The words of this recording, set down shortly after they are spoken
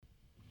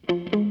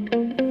Welcome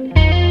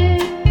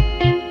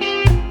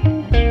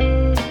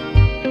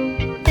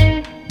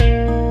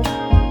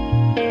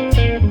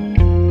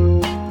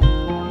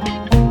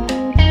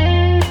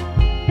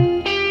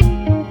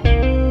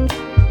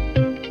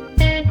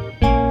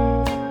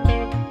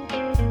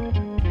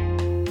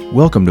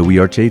to We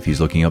Are Chafee's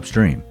Looking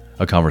Upstream,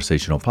 a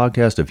conversational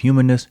podcast of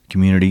humanness,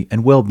 community,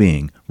 and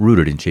well-being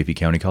rooted in Chaffee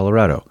County,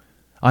 Colorado.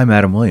 I'm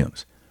Adam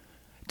Williams.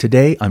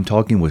 Today, I'm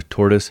talking with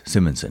Thordis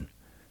Simonsen.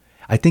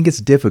 I think it's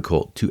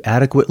difficult to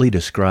adequately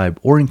describe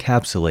or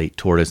encapsulate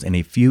Thordis in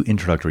a few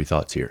introductory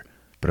thoughts here,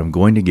 but I'm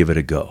going to give it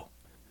a go.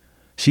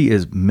 She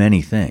is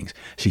many things.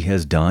 She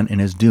has done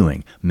and is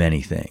doing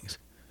many things.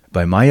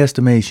 By my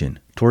estimation,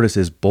 Thordis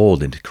is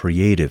bold and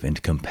creative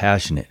and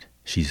compassionate.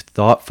 She's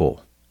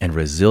thoughtful and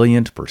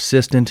resilient,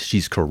 persistent,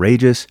 she's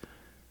courageous,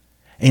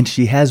 and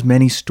she has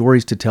many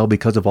stories to tell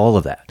because of all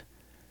of that.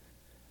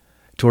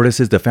 Thordis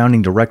is the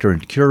founding director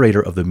and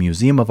curator of the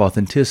Museum of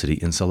Authenticity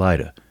in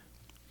Salida.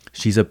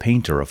 She's a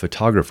painter, a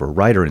photographer,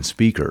 writer, and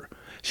speaker.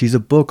 She's a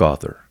book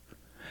author.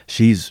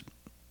 She's,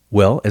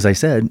 well, as I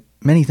said,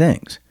 many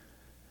things.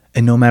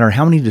 And no matter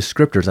how many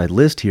descriptors I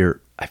list here,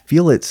 I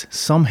feel it's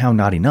somehow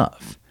not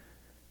enough.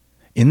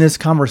 In this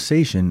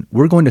conversation,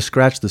 we're going to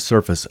scratch the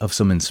surface of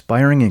some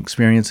inspiring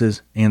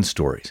experiences and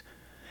stories.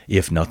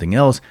 If nothing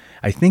else,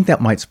 I think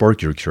that might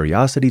spark your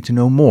curiosity to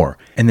know more,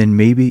 and then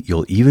maybe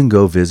you'll even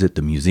go visit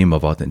the Museum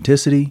of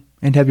Authenticity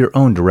and have your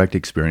own direct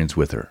experience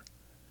with her.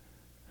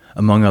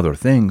 Among other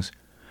things,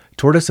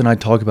 Thordis and I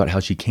talk about how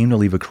she came to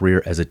leave a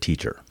career as a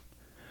teacher,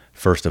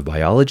 first of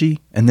biology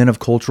and then of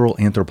cultural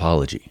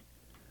anthropology.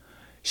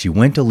 She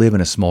went to live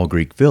in a small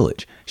Greek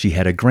village. She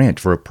had a grant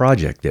for a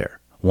project there,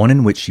 one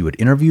in which she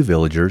would interview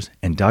villagers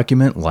and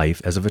document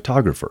life as a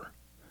photographer.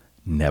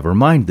 Never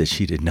mind that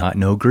she did not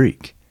know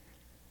Greek.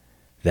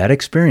 That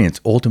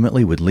experience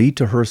ultimately would lead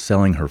to her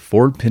selling her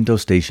Ford Pinto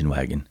station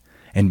wagon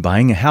and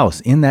buying a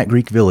house in that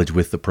Greek village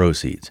with the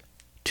proceeds,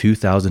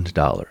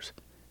 $2,000.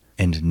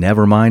 And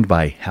never mind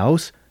by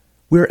house,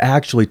 we're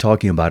actually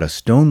talking about a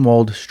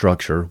stone-walled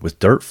structure with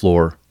dirt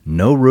floor,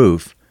 no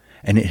roof,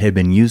 and it had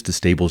been used to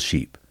stable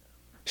sheep.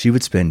 She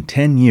would spend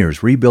 10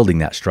 years rebuilding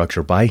that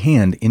structure by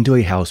hand into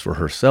a house for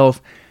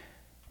herself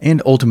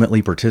and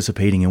ultimately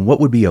participating in what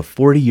would be a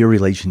 40-year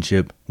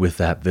relationship with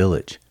that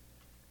village.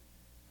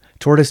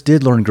 Thordis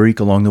did learn Greek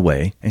along the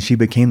way, and she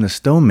became the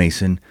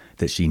stonemason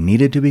that she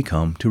needed to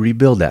become to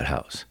rebuild that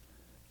house.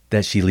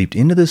 That she leaped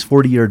into this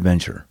 40-year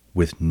adventure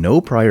with no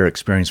prior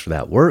experience for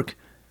that work,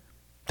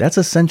 that's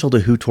essential to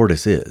who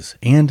Thordis is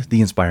and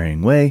the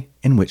inspiring way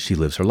in which she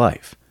lives her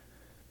life.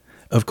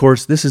 Of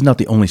course, this is not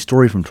the only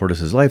story from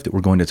Thordis' life that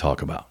we're going to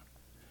talk about.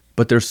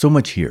 But there's so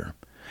much here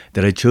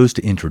that I chose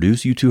to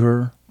introduce you to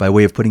her by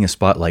way of putting a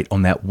spotlight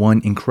on that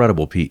one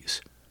incredible piece.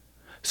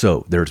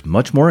 So there's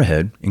much more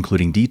ahead,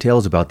 including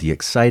details about the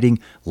exciting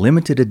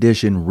limited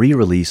edition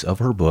re-release of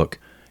her book,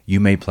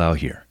 You May Plow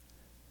Here.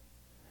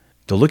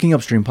 The Looking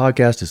Upstream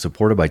podcast is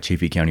supported by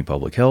Chaffee County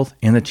Public Health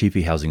and the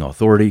Chaffee Housing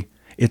Authority.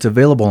 It's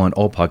available on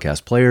all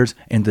podcast players,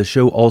 and the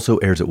show also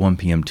airs at 1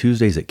 p.m.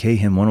 Tuesdays at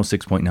KHIM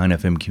 106.9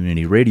 FM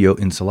Community Radio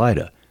in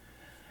Salida.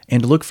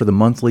 And look for the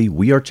monthly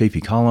We Are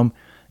Chaffee column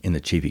in the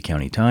Chaffee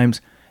County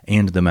Times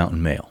and the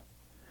Mountain Mail.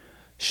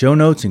 Show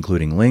notes,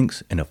 including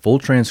links and a full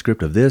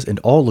transcript of this and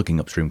all Looking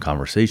Upstream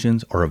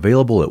conversations, are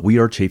available at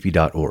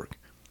wearechaffee.org.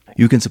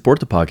 You can support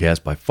the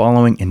podcast by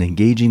following and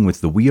engaging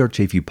with the We Are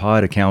Chaffee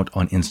Pod account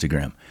on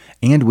Instagram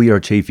and We Are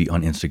Chaffee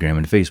on Instagram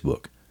and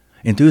Facebook.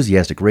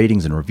 Enthusiastic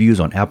ratings and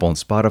reviews on Apple and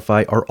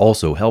Spotify are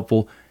also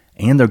helpful,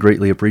 and they're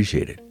greatly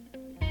appreciated.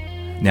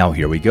 Now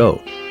here we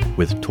go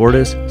with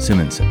Thordis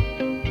Simonsen.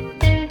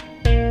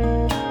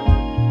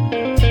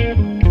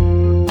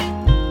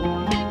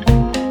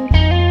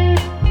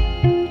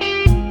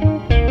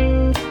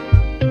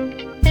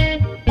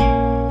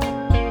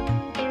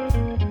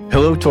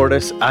 Hello,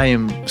 Thordis. I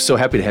am so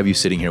happy to have you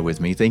sitting here with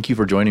me. Thank you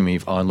for joining me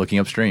on Looking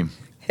Upstream.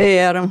 Hey,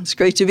 Adam. It's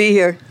great to be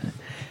here.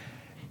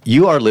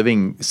 You are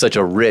living such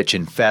a rich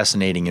and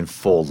fascinating and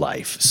full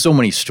life. So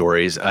many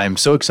stories. I'm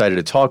so excited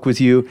to talk with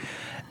you,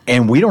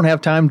 and we don't have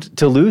time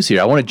to lose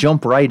here. I want to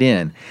jump right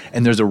in,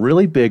 and there's a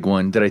really big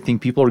one that I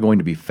think people are going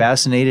to be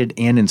fascinated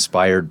and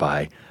inspired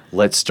by.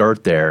 Let's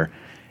start there.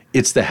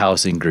 It's the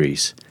house in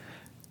Greece.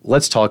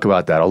 Let's talk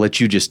about that. I'll let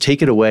you just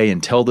take it away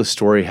and tell the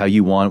story how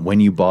you want, when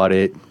you bought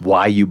it,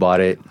 why you bought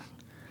it.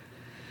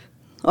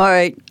 All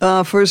right.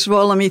 First of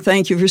all, let me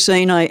thank you for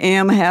saying I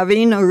am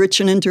having a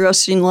rich and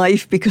interesting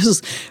life,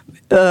 because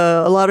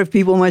a lot of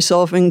people,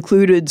 myself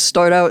included,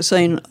 start out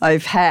saying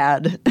I've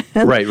had.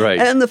 Right.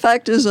 And the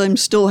fact is I'm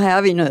still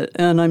having it,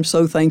 and I'm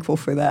so thankful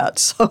for that.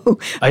 So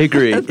I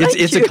agree.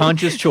 It's a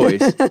conscious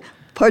choice.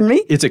 Pardon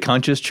me? It's a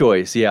conscious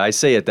choice. Yeah, I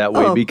say it that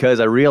way because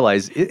I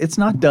realize it's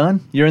not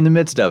done. You're in the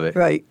midst of it.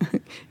 Right.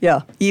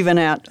 Yeah, even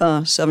at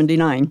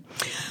 79.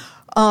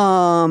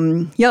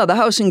 The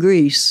house in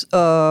Greece.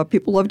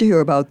 People love to hear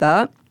about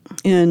that.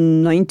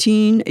 In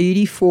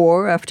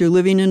 1984, after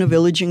living in a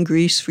village in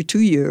Greece for 2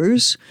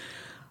 years,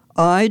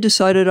 I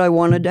decided I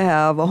wanted to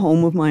have a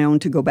home of my own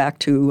to go back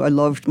to. I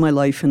loved my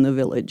life in the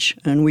village,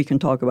 and we can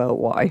talk about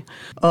why.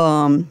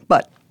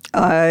 But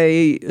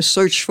I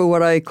searched for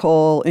what I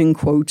call, in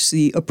quotes,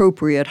 the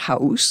appropriate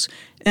house,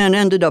 and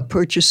ended up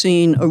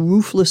purchasing a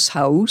roofless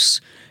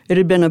house. It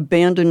had been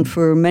abandoned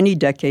for many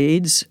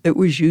decades. It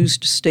was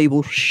used to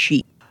stable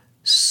sheep.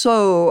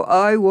 So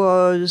I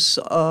was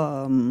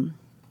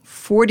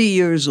 40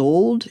 years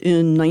old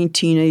in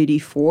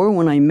 1984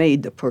 when I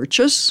made the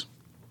purchase.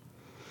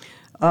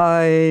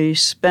 I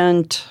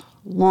spent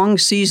long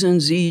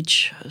seasons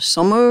each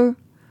summer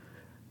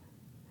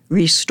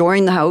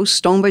restoring the house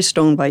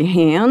stone by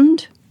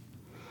hand.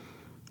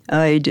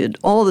 I did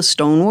all the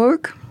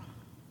stonework.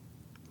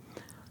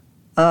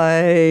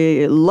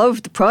 I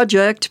loved the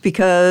project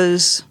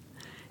because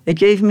it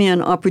gave me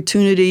an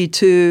opportunity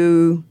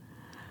to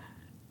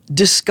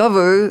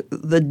discover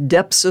the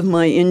depths of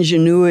my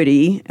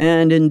ingenuity,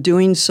 and in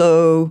doing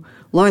so,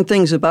 learn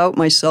things about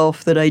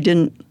myself that I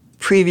didn't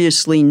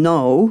previously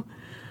know.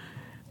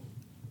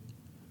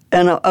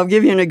 And I'll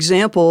give you an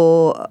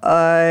example.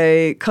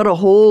 I cut a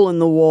hole in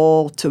the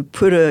wall to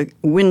put a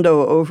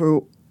window over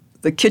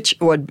the kitchen,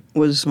 what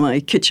was my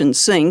kitchen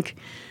sink.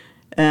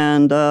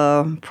 And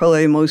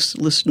probably most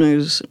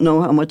listeners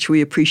know how much we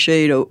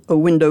appreciate a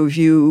window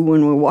view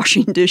when we're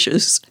washing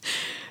dishes.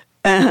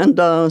 And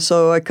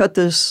so I cut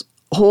this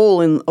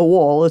hole in a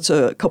wall. It's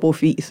a couple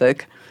feet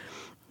thick.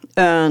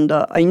 And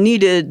I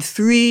needed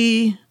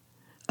 3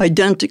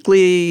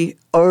 identically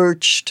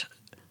arched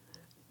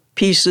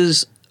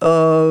pieces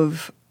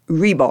of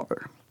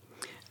rebar.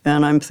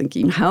 And I'm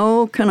thinking,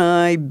 how can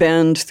I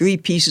bend 3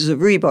 pieces of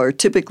rebar?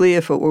 Typically,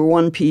 if it were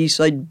one piece,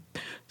 I'd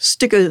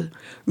stick a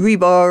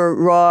rebar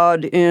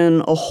rod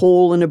in a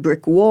hole in a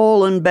brick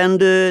wall and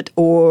bend it,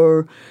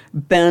 or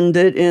bend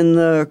it in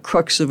the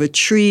crux of a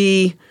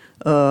tree.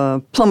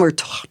 Plumber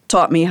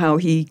taught me how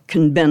he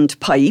can bend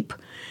pipe.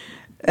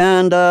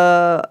 And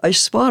I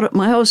spotted,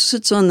 my house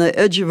sits on the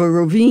edge of a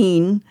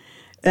ravine,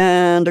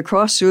 and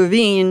across the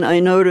ravine, I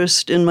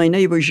noticed in my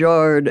neighbor's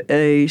yard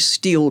a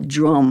steel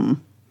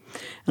drum.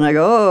 And I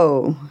go,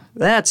 oh,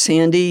 that's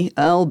handy.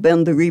 I'll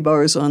bend the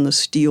rebars on the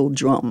steel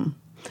drum.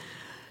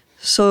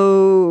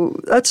 So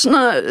that's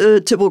not a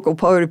typical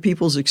part of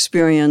people's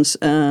experience,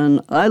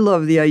 and I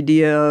love the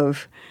idea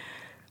of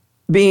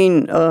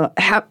being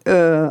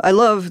I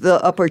love the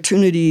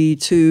opportunity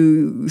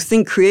to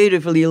think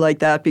creatively like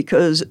that,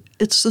 because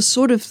it's the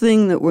sort of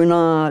thing that we're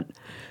not,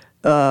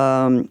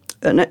 an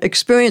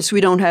experience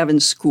we don't have in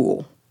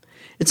school.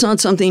 It's not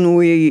something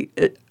we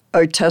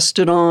are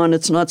tested on.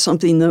 It's not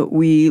something that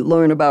we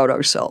learn about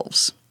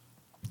ourselves.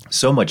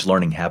 So much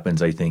learning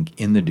happens, I think,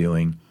 in the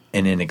doing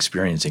and in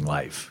experiencing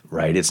life,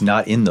 right? It's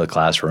not in the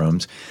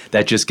classrooms.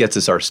 That just gets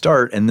us our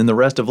start, and then the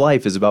rest of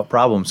life is about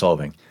problem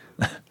solving.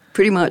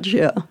 Pretty much,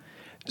 yeah.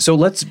 So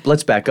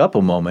let's back up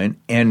a moment,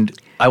 and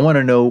I want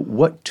to know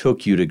what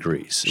took you to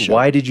Greece. Sure.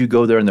 Why did you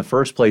go there in the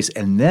first place,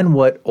 and then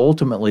what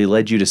ultimately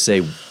led you to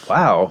say,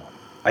 wow,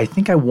 I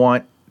think I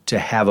want to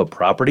have a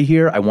property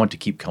here. I want to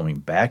keep coming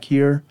back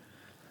here.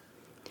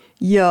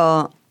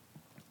 Yeah.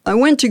 I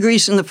went to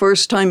Greece in the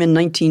first time in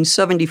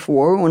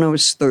 1974 when I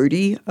was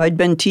 30. I'd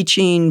been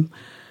teaching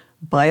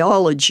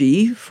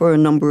biology for a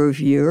number of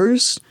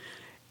years,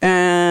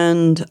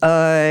 and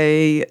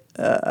I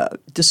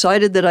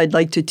decided that I'd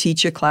like to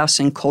teach a class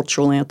in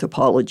cultural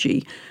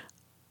anthropology.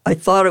 I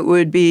thought it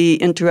would be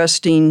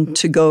interesting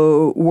to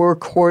go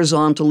work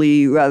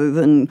horizontally rather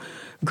than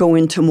go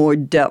into more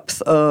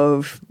depth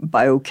of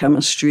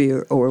biochemistry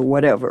or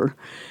whatever.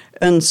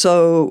 And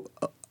so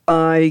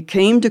I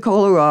came to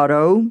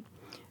Colorado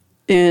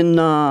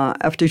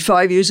after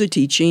 5 years of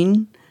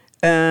teaching,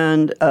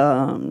 and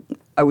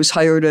I was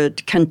hired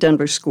at Kent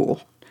Denver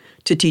School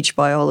to teach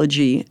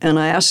biology, and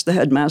I asked the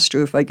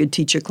headmaster if I could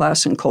teach a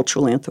class in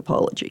cultural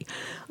anthropology.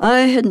 I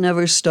had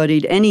never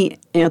studied any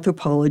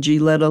anthropology,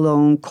 let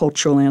alone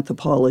cultural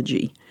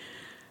anthropology.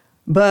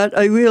 But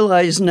I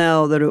realize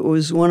now that it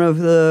was one of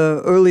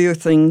the earlier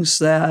things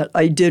that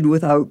I did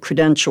without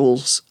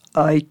credentials.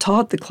 I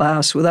taught the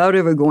class without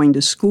ever going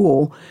to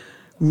school.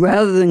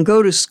 Rather than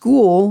go to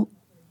school,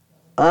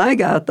 I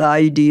got the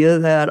idea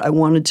that I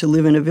wanted to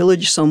live in a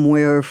village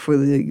somewhere for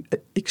the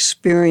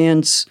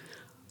experience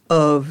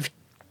of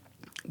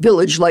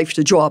village life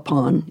to draw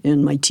upon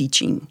in my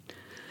teaching.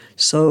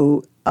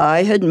 So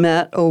I had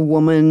met a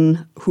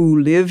woman who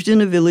lived in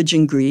a village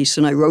in Greece,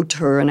 and I wrote to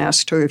her and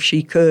asked her if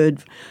she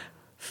could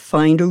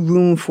find a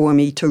room for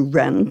me to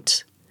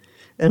rent.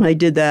 And I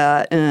did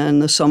that in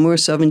the summer of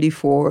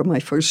 74, my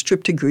first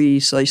trip to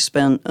Greece. I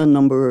spent a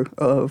number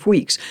of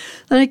weeks.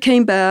 Then I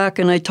came back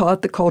and I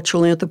taught the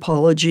cultural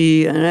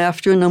anthropology, and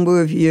after a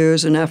number of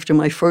years and after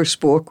my first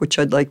book, which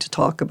I'd like to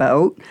talk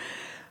about,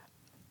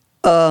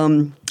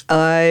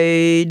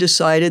 I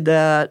decided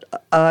that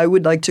I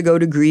would like to go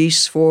to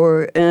Greece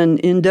for an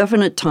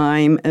indefinite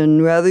time,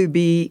 and rather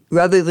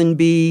than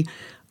be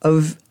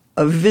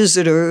a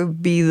visitor,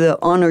 be the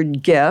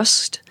honored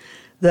guest,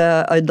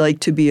 that I'd like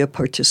to be a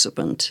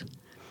participant.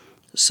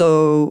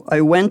 So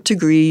I went to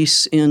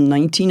Greece in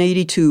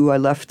 1982. I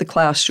left the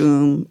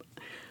classroom.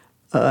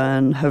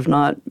 and have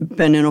not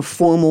been in a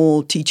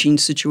formal teaching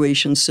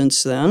situation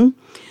since then.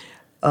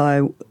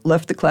 I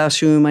left the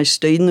classroom. I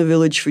stayed in the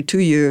village for 2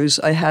 years.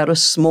 I had a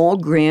small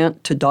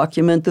grant to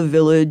document the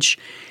village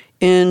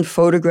in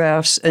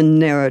photographs and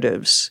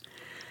narratives.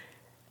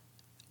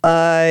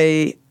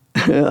 I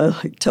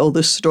tell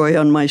this story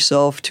on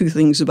myself. 2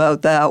 things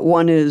about that.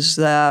 One is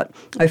that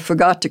I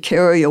forgot to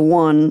carry a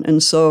 1,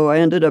 and so I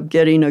ended up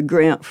getting a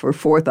grant for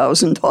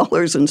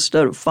 $4,000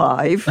 instead of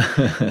 5.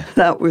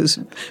 That was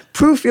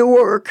proof your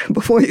work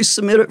before you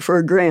submit it for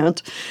a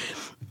grant.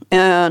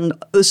 And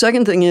the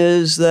second thing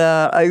is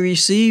that I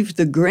received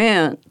the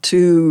grant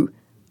to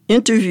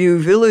interview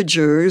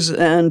villagers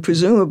and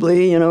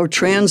presumably,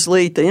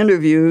 translate the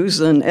interviews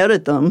and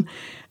edit them.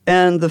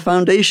 And the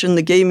foundation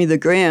that gave me the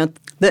grant,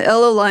 the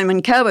Ella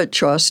Lyman Cabot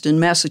Trust in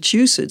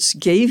Massachusetts,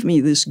 gave me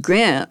this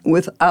grant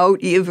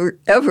without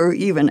ever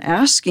even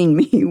asking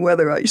me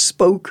whether I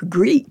spoke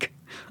Greek.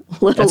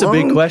 That's a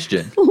big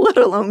question. Let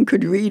alone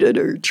could read it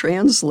or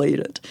translate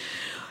it.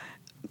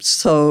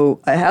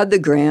 So I had the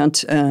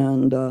grant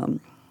and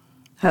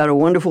had a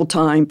wonderful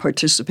time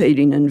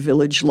participating in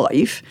village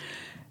life.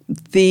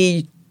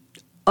 The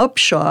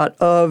upshot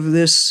of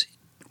this,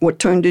 what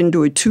turned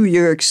into a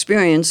 2-year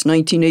experience,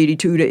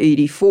 1982 to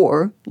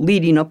 84,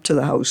 leading up to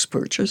the house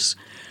purchase,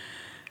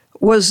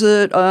 was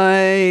that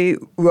I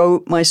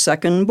wrote my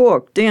second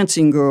book,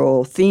 Dancing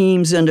Girl,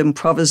 Themes and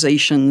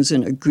Improvisations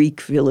in a Greek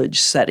Village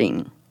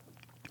Setting.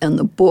 And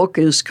the book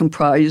is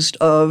comprised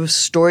of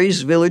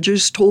stories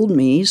villagers told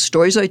me,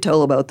 stories I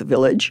tell about the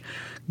village,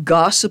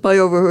 gossip I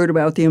overheard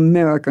about the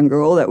American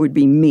girl, that would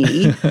be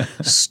me,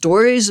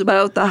 stories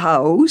about the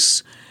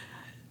house,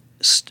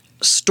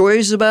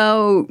 stories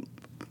about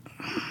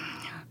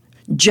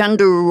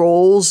gender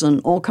roles and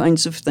all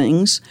kinds of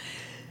things.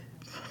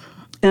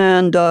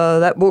 And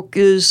that book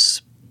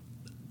is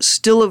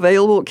still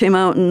available. It came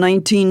out in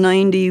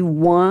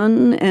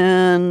 1991,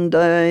 and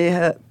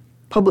I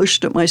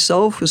published it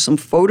myself with some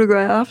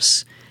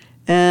photographs,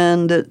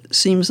 and it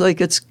seems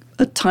like it's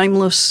a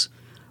timeless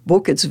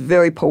book. It's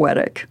very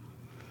poetic.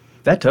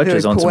 That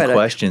touches on some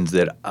questions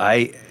that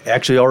I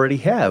actually already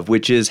have,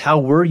 which is, how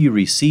were you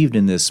received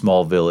in this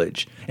small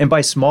village? And by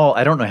small,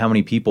 I don't know how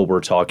many people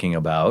we're talking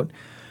about,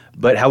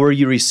 but how were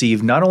you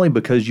received not only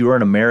because you were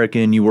an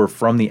American, you were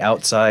from the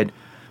outside,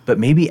 but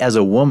maybe as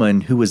a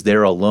woman who was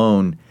there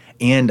alone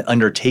and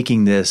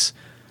undertaking this,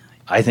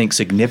 I think,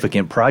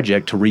 significant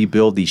project to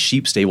rebuild these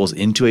sheep stables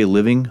into a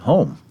living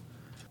home?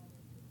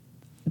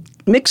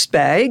 Mixed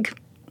bag.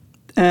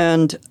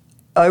 And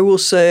I will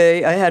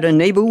say I had a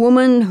neighbor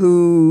woman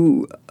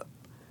who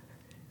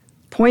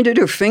pointed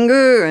her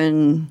finger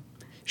and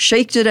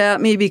shaked it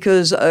at me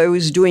because I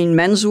was doing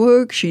men's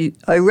work.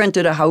 I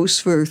rented a house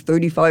for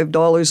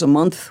 $35 a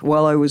month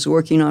while I was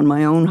working on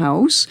my own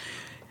house.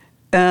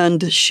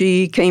 And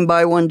she came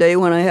by one day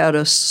when I had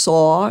a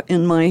saw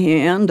in my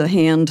hand, a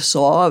hand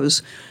saw. I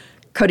was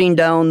cutting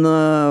down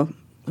a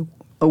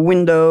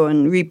window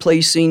and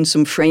replacing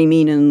some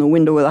framing in the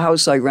window of the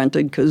house I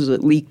rented because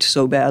it leaked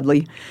so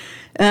badly.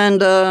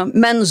 And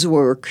men's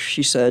work,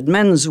 she said,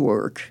 men's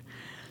work.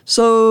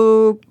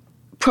 So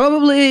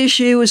probably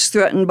she was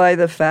threatened by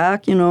the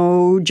fact,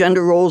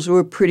 gender roles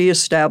were pretty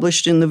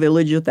established in the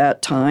village at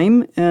that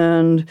time,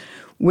 and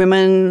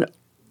women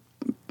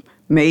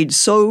made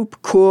soap,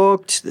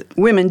 cooked.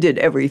 Women did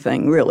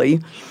everything,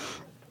 really,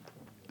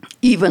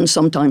 even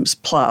sometimes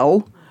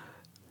plow.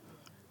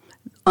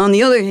 On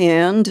the other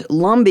hand,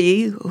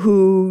 Lombi,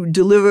 who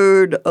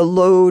delivered a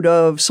load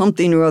of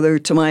something or other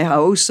to my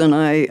house, and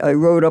I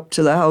rode up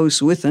to the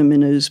house with him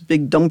in his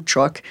big dump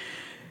truck,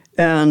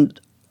 and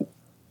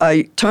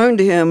I turned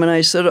to him and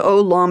I said,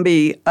 "Oh,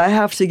 Lombi, I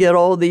have to get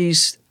all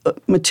these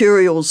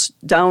materials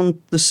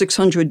down the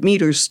 600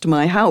 meters to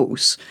my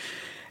house."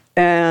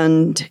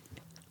 And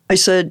I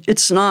said,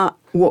 "It's not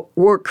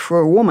work for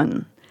a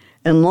woman."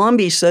 And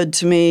Lombi said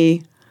to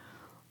me,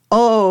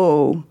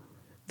 "Oh,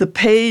 the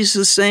pay's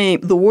the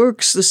same, the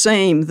work's the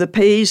same, the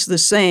pay's the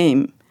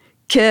same.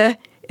 Que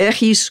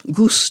echis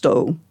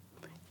gusto."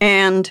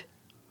 And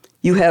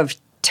you have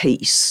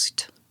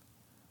taste.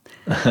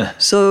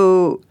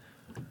 So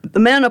the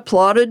men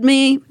applauded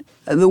me.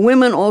 The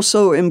women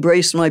also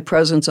embraced my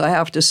presence, I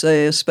have to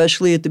say,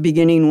 especially at the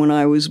beginning when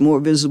I was more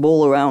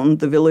visible around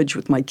the village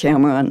with my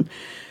camera and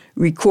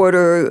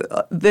recorder.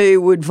 They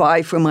would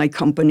vie for my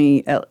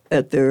company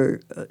at their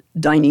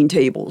dining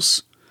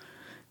tables.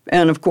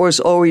 And, of course,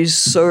 always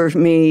serve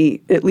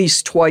me at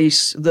least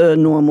twice the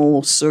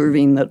normal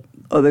serving that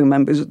other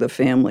members of the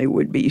family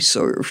would be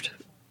served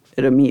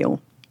at a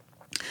meal.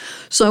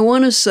 So I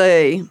want to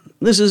say,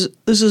 this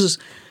is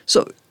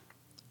so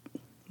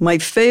my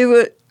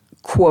favorite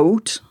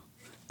quote,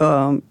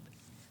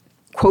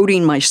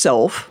 quoting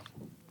myself,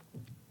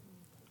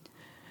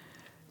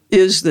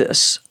 is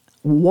this: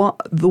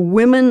 the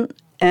women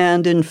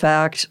and, in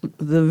fact,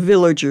 the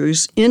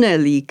villagers in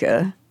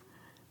Elika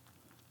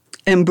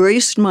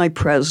embraced my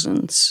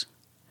presence.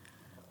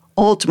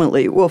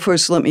 Ultimately, well,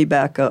 first let me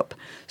back up.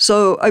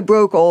 So I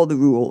broke all the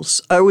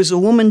rules. I was a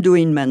woman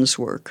doing men's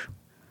work.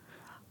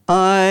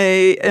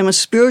 I am a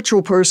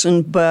spiritual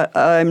person, but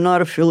I'm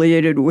not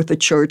affiliated with a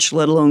church,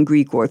 let alone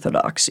Greek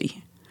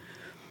Orthodoxy.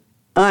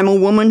 I'm a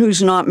woman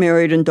who's not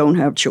married and don't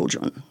have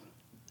children.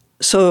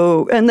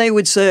 So, and they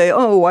would say,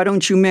 oh, why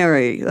don't you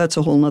marry? That's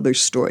a whole nother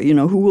story.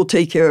 Who will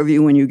take care of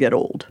you when you get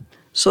old?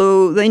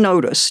 So they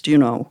noticed,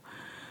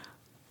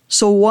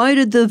 So why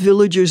did the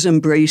villagers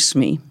embrace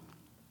me?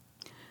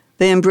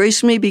 They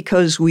embraced me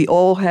because we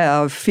all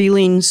have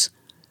feelings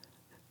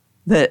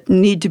that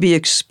need to be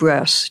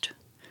expressed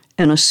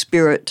and a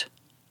spirit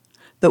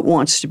that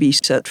wants to be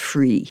set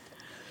free.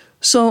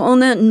 So on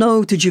that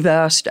note that you've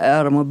asked,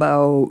 Adam,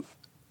 about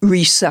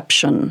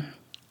reception,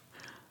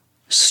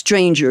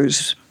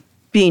 strangers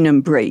being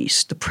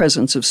embraced, the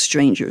presence of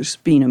strangers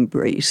being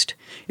embraced.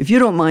 If you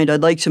don't mind,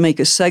 I'd like to make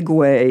a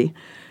segue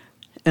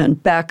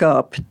and back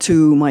up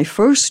to my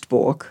first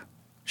book.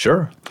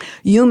 Sure.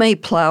 You May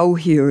Plow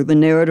Here, The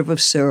Narrative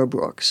of Sarah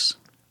Brooks.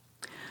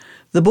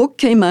 The book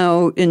came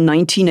out in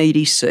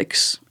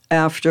 1986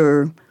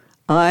 after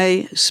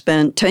I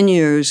spent 10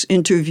 years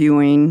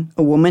interviewing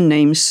a woman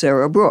named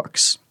Sarah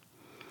Brooks.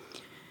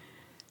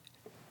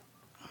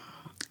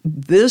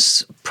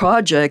 This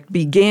project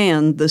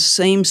began the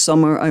same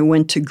summer I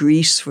went to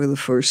Greece for the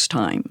first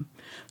time.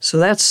 So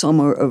that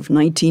summer of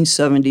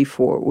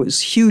 1974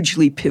 was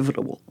hugely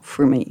pivotal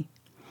for me.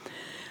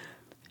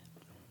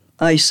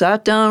 I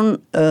sat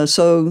down,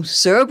 so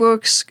Sarah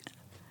Brooks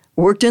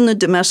worked in the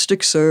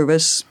domestic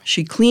service.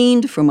 She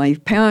cleaned for my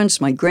parents,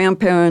 my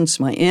grandparents,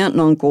 my aunt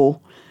and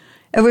uncle,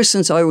 ever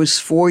since I was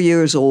 4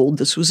 years old.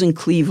 This was in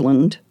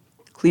Cleveland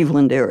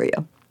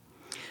area.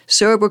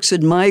 Sarah Brooks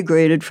had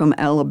migrated from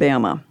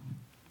Alabama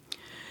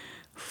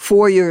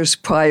 4 years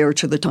prior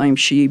to the time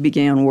she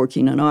began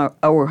working in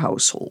our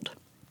household.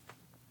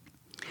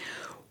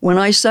 When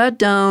I sat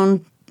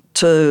down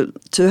to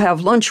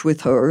have lunch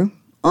with her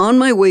on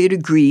my way to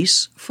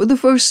Greece for the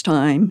first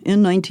time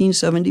in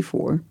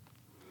 1974,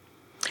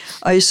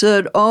 I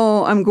said,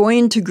 oh, I'm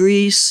going to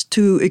Greece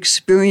to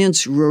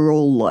experience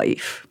rural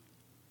life.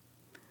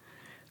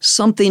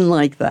 Something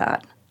like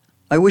that.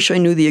 I wish I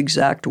knew the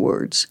exact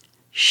words.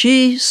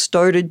 She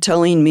started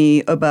telling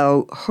me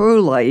about her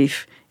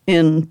life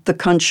in the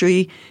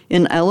country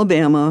in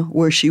Alabama,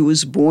 where she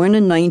was born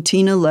in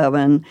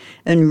 1911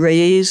 and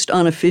raised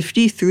on a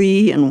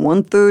 53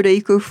 1/3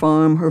 acre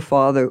farm her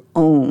father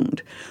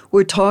owned.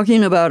 We're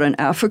talking about an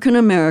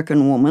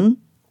African-American woman.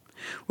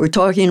 We're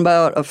talking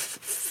about a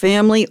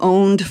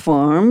family-owned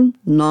farm,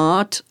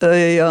 not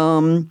a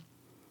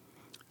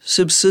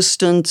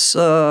subsistence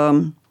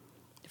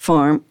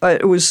farm.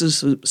 It was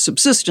a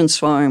subsistence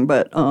farm,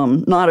 but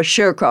not a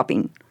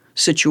sharecropping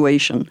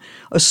situation.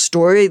 A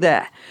story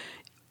that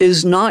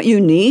is not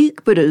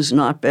unique, but has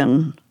not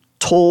been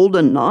told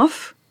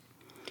enough.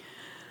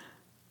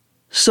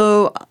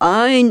 So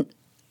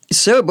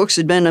Sarah Brooks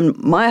had been in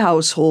my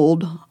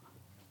household.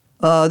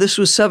 This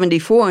was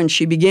 74, and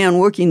she began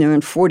working there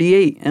in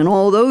 48. And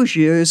all those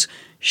years,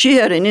 she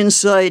had an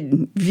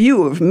inside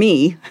view of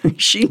me.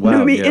 She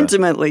knew me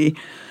intimately.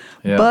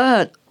 Yeah.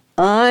 But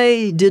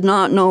I did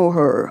not know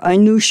her. I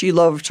knew she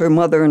loved her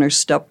mother and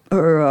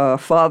her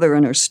father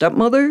and her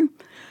stepmother.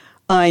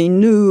 I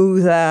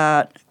knew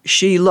that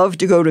she loved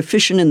to go to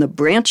fishing in the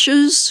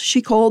branches,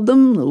 she called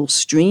them, little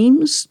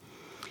streams.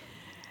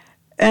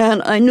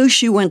 And I knew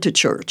she went to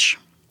church.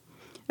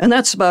 And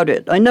that's about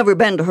it. I'd never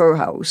been to her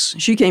house.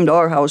 She came to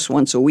our house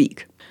once a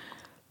week.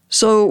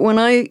 So when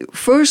I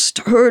first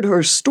heard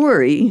her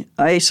story,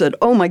 I said,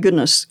 oh my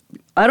goodness,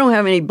 I don't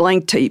have any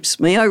blank tapes.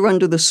 May I run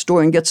to the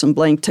store and get some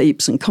blank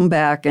tapes and come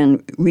back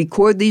and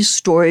record these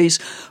stories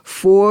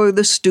for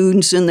the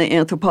students in the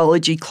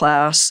anthropology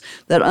class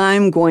that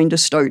I'm going to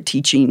start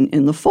teaching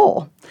in the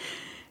fall?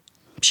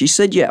 She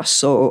said yes.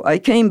 So I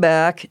came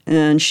back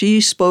and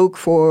she spoke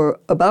for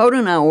about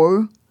an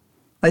hour.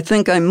 I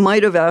think I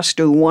might have asked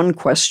her one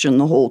question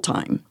the whole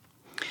time.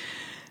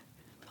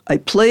 I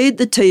played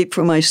the tape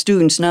for my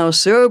students. Now,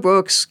 Sarah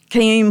Brooks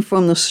came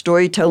from the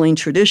storytelling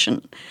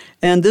tradition,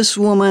 and this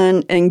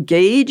woman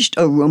engaged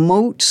a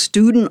remote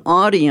student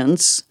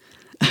audience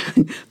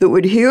that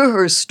would hear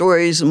her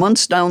stories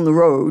months down the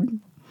road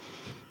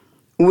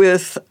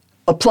with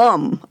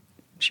aplomb.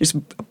 She's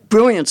a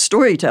brilliant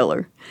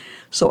storyteller.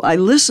 So I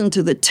listened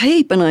to the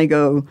tape and I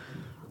go,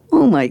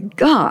 oh my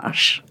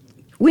gosh,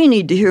 we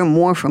need to hear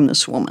more from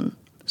this woman.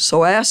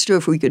 So I asked her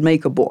if we could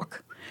make a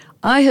book.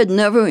 I had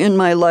never in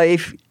my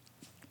life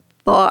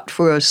thought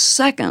for a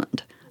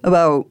second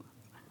about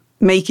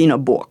making a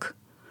book.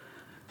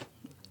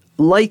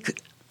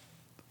 Like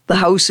The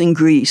House in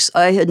Greece,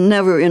 I had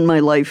never in my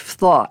life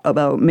thought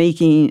about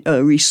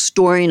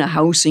restoring a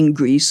house in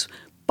Greece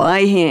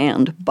by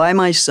hand, by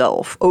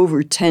myself,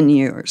 over 10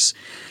 years.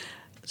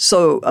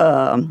 So,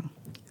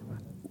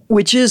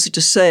 which is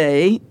to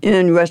say,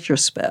 in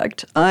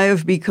retrospect, I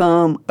have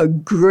become a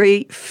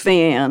great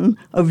fan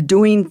of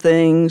doing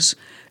things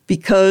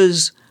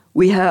because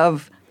we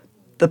have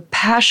the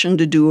passion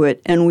to do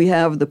it and we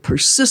have the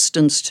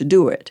persistence to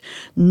do it,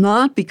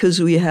 not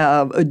because we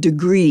have a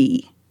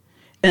degree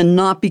and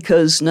not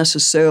because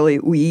necessarily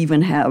we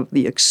even have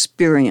the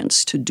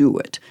experience to do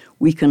it.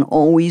 we can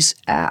always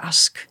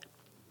ask.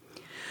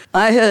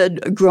 I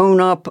had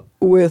grown up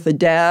with a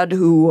dad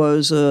who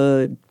was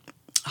a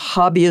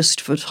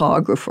hobbyist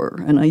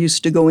photographer, and I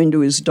used to go into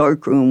his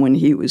darkroom when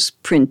he was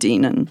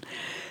printing, and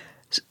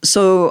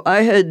so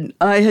I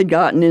had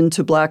gotten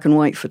into black and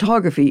white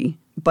photography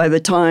by the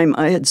time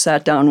I had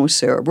sat down with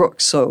Sarah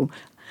Brooks. So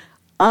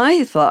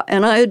I thought,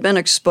 and I had been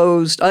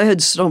exposed, I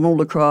had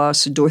stumbled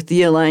across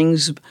Dorothea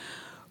Lange's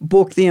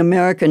book, The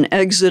American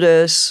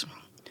Exodus,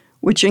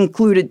 which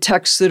included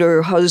texts that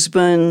her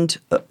husband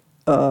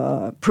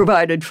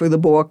provided for the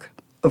book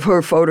of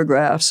her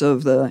photographs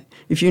of the,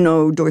 if you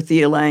know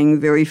Dorothea Lange,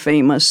 very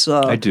famous.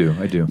 I do.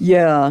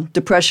 Yeah,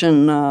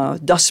 Depression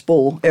Dust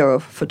Bowl era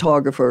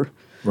photographer.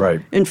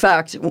 Right. In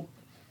fact,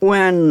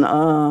 when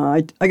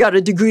I got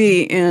a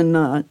degree in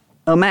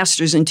a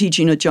master's in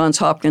teaching at Johns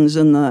Hopkins,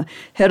 and the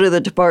head of the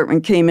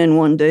department came in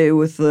one day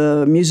with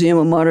the Museum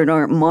of Modern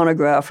Art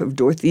monograph of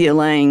Dorothea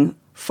Lange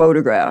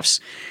photographs.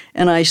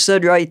 And I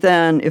said right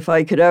then, if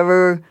I could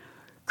ever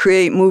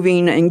create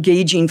moving,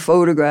 engaging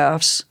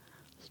photographs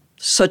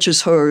such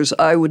as hers,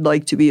 I would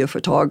like to be a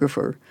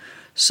photographer.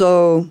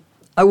 So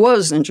I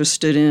was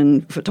interested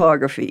in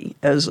photography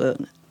as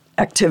an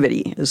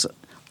activity, as an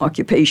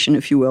occupation,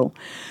 if you will.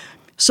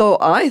 So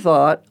I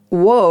thought,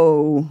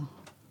 whoa,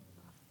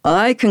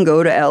 I can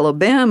go to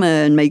Alabama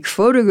and make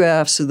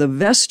photographs of the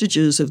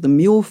vestiges of the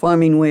mule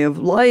farming way of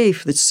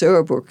life that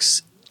Sarah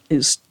Brooks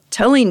is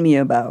telling me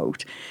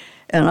about.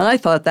 And I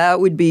thought that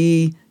would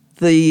be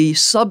the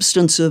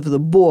substance of the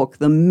book,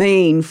 the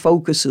main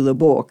focus of the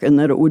book, and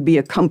that it would be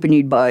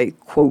accompanied by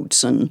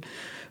quotes and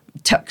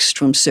text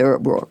from Sarah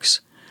Brooks.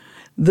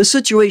 The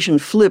situation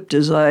flipped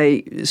as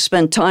I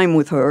spent time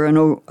with her,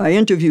 and I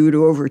interviewed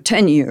her over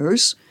 10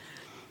 years.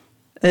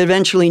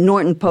 Eventually,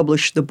 Norton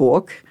published the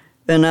book,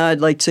 and I'd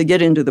like to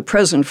get into the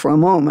present for a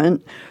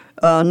moment.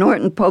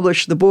 Norton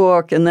published the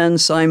book, and then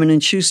Simon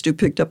 & Schuster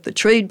picked up the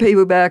trade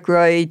paperback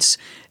rights,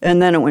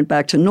 and then it went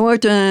back to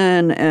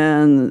Norton,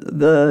 and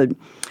the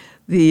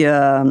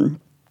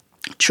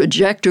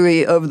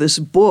trajectory of this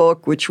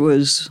book, which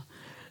was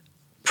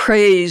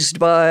praised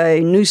by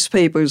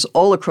newspapers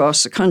all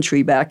across the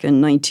country back in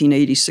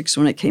 1986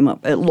 when it came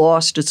up, it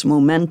lost its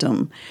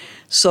momentum.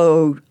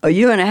 So a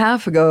year and a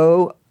half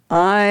ago,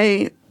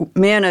 I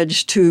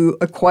managed to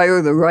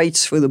acquire the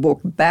rights for the book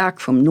back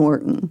from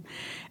Norton.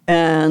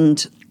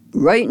 And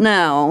right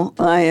now,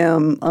 I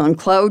am on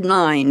cloud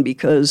nine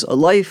because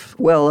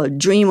a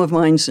dream of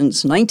mine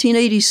since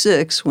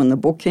 1986 when the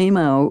book came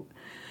out,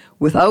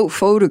 without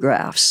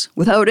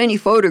any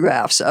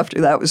photographs, after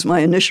that was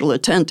my initial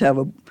attempt to have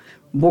a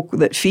book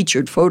that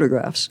featured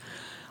photographs,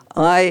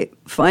 I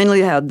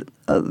finally had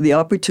the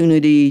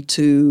opportunity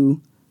to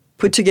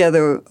put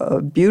together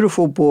a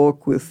beautiful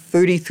book with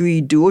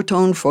 33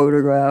 duotone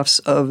photographs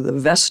of the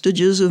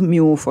vestiges of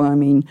mule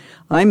farming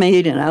I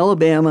made in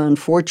Alabama on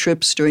 4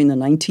 trips during the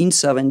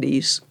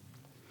 1970s.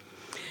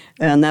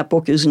 And that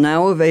book is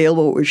now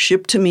available. It was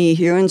shipped to me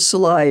here in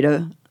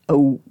Salida a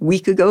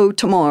week ago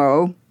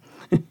tomorrow.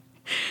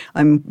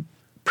 I'm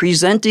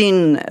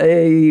presenting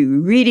a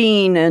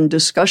reading and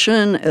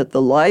discussion at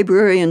the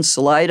library in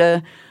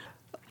Salida.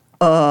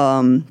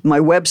 My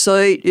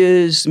website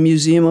is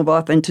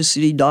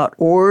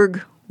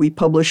museumofauthenticity.org. We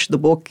publish the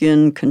book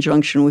in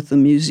conjunction with the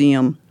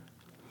museum.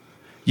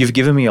 You've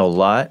given me a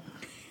lot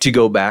to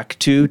go back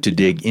to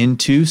dig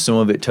into. Some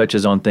of it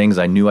touches on things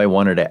I knew I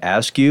wanted to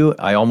ask you.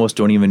 I almost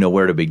don't even know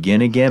where to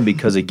begin again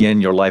because,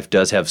 again, your life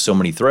does have so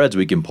many threads.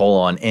 We can pull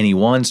on any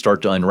one,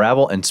 start to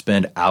unravel, and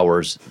spend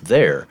hours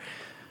there.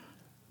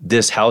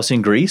 This house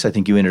in Greece, I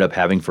think you ended up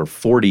having for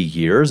 40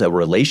 years, a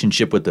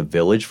relationship with the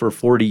village for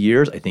 40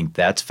 years. I think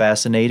that's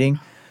fascinating.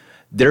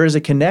 There is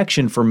a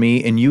connection for me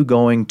in you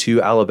going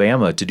to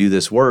Alabama to do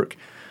this work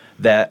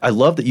that I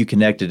love that you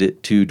connected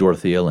it to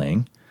Dorothea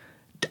Lange.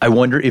 I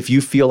wonder if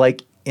you feel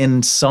like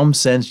in some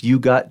sense you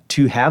got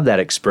to have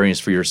that experience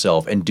for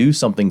yourself and do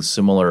something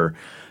similar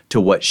to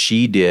what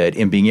she did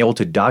in being able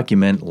to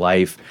document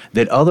life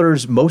that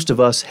others, most of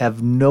us,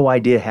 have no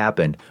idea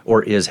happened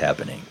or is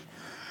happening.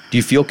 Do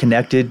you feel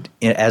connected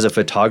as a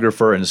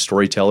photographer and a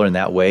storyteller in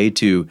that way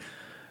to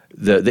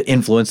the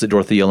influence that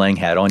Dorothea Lange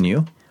had on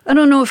you? I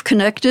don't know if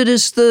connected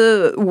is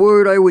the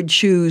word I would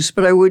choose,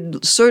 but I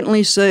would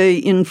certainly say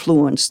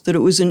influence, that it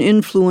was an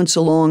influence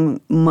along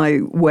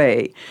my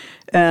way.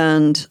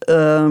 And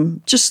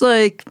just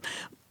like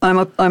I'm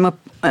a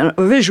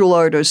visual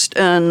artist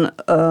and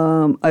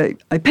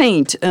I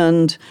paint,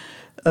 and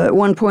at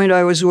one point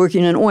I was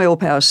working in oil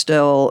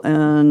pastel,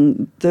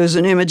 and there's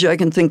an image I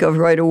can think of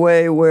right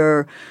away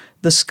where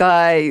the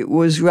sky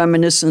was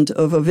reminiscent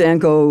of a Van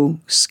Gogh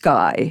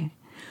sky.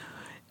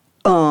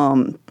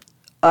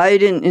 I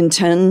didn't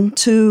intend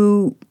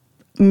to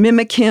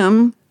mimic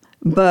him,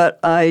 but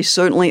I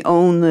certainly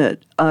own that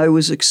I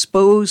was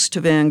exposed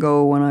to Van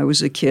Gogh when I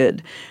was a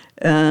kid.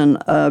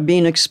 And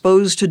being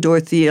exposed to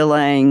Dorothea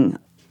Lange,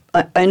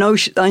 I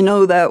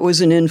know that was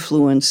an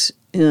influence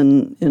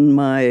in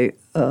my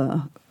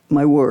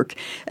my work.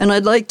 And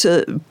I'd like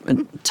to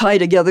tie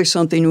together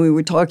something we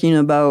were talking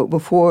about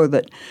before,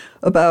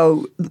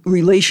 about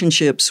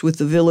relationships with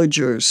the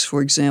villagers,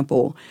 for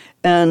example.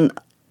 And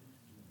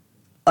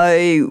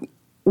I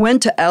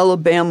went to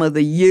Alabama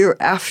the year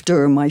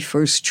after my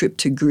first trip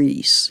to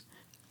Greece.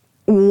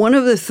 One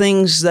of the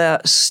things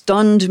that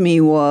stunned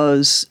me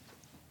was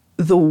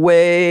the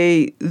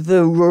way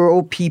the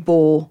rural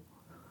people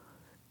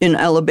in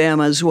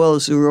Alabama, as well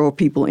as the rural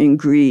people in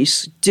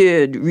Greece,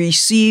 did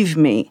receive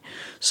me.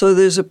 So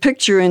there's a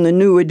picture in the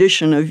new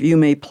edition of You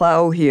May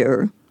Plow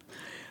here,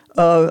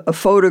 a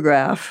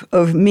photograph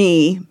of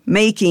me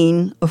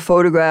making a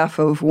photograph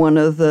of one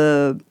of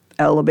the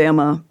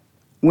Alabama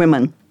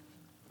women.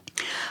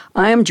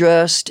 I am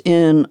dressed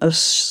in a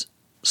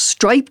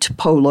striped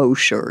polo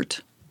shirt,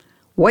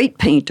 white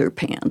painter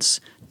pants,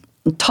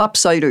 and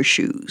topsider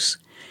shoes.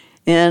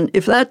 And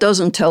if that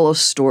doesn't tell a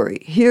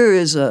story, here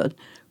is a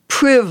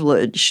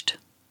privileged,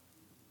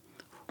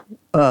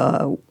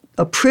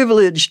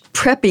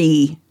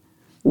 preppy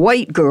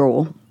white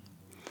girl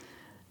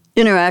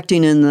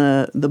interacting in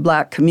the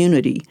black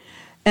community.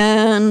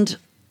 And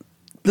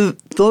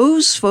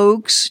those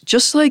folks,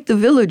 just like the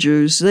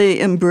villagers, they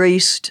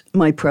embraced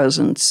my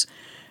presence.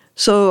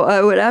 So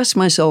I would ask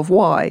myself,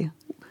 why?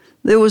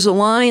 There was a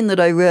line that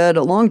I read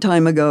a long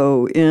time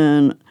ago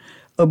in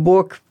a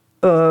book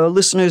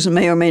listeners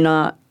may or may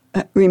not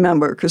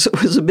remember because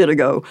it was a bit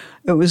ago.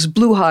 It was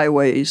Blue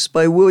Highways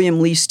by William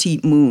Least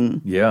Heat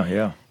Moon.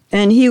 Yeah.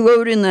 And he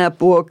wrote in that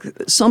book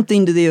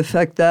something to the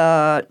effect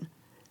that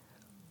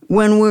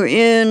when we're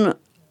in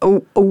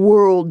a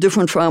world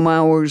different from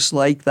ours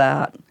like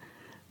that,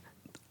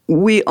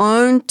 we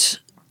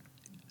aren't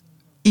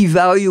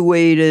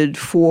evaluated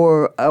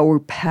for our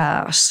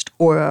past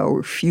or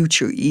our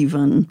future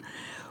even.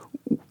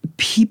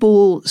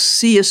 People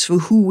see us for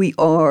who we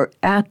are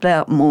at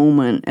that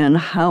moment and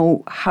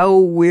how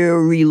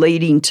we're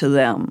relating to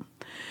them.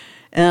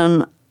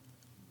 And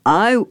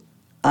I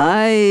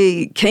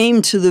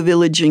came to the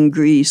village in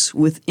Greece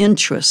with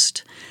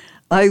interest.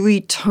 I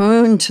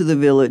returned to the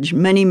village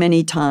many,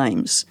 many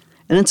times.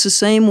 And it's the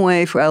same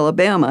way for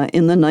Alabama.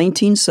 In the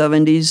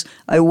 1970s,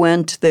 I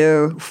went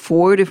there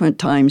 4 different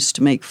times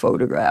to make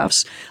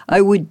photographs.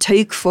 I would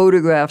take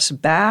photographs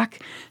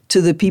back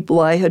to the people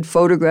I had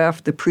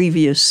photographed the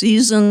previous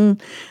season.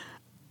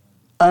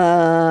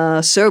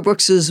 Sarah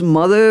Brooks's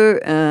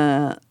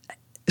mother,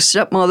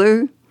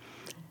 stepmother,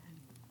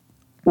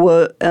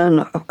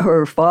 and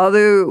her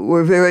father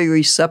were very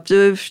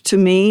receptive to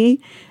me.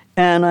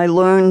 And I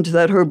learned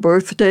that her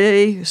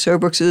birthday, Sarah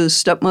Brooks's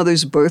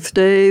stepmother's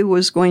birthday,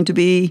 was going to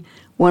be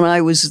when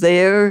I was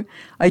there.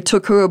 I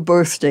took her a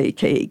birthday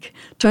cake.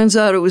 Turns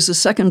out it was the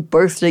second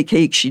birthday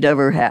cake she'd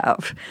ever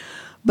have.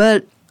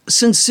 But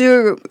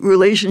sincere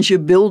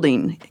relationship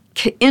building,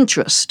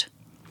 interest.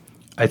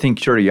 I think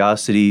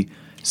curiosity,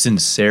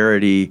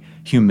 sincerity,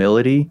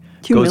 humility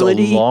goes a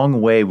long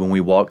way when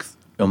we walk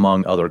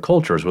among other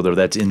cultures, whether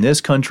that's in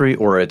this country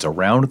or it's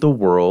around the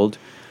world.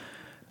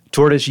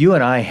 Thordis, you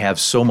and I have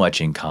so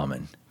much in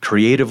common.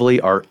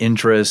 Creatively, our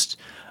interests,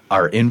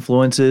 our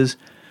influences.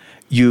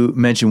 You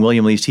mentioned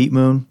William Least Heat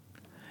Moon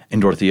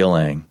and Dorothea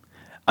Lange.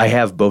 I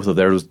have both of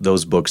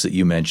those books that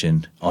you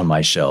mentioned on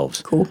my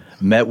shelves. Cool.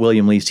 Met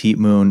William Least Heat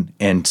Moon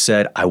and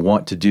said, I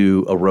want to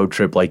do a road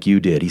trip like you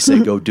did. He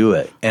said, go do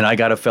it. And I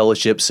got a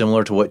fellowship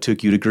similar to what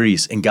took you to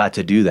Greece and got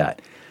to do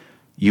that.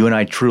 You and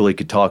I truly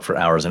could talk for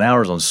hours and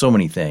hours on so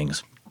many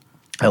things.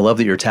 I love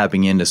that you're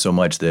tapping into so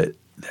much that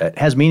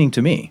has meaning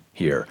to me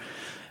here.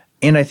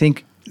 And I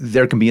think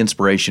there can be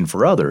inspiration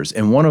for others.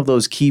 And one of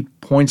those key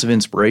points of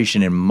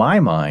inspiration in my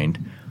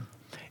mind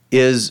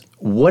is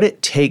what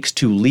it takes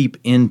to leap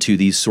into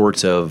these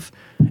sorts of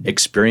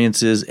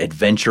experiences,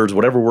 adventures,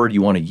 whatever word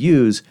you want to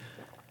use,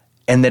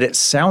 and that it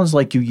sounds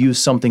like you use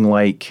something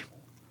like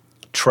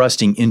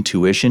trusting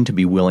intuition to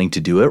be willing to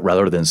do it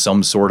rather than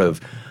some sort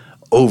of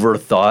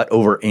overthought,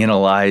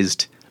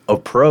 overanalyzed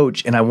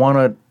approach. And I want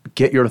to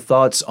get your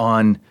thoughts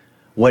on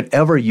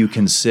whatever you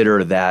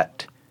consider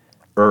that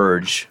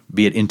urge,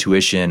 be it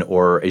intuition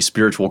or a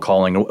spiritual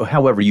calling, or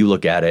however you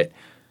look at it,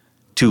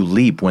 to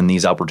leap when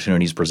these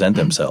opportunities present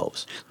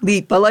themselves.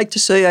 Leap. I like to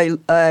say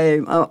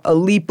I'm a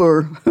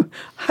leaper.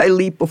 I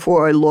leap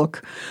before I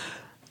look.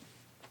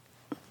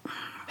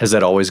 Has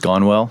that always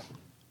gone well?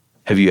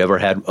 Have you ever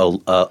had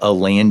a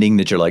landing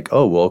that you're like,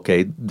 oh, well,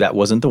 okay, that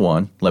wasn't the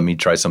one. Let me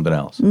try something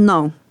else?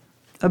 No.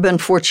 I've been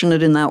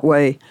fortunate in that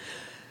way.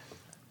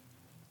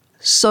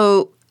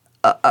 So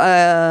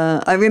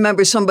I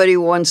remember somebody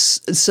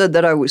once said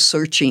that I was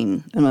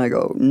searching, and I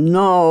go,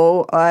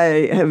 no,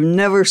 I have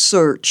never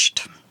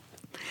searched.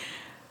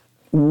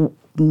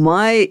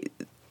 My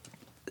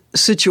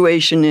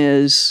situation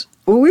is,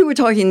 well, we were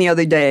talking the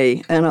other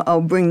day, and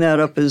I'll bring that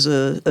up as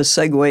a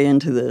segue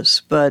into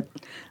this, but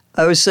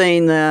I was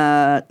saying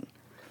that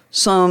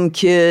some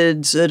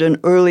kids at an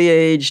early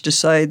age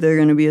decide they're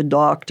going to be a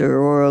doctor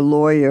or a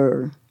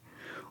lawyer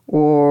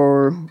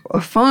or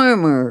a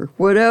farmer,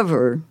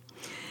 whatever,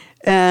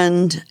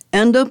 and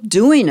end up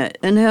doing it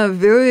and have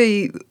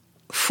very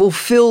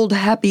fulfilled,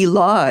 happy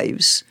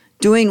lives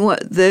doing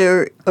what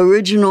their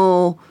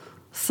original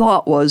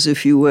thought was,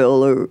 if you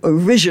will, or a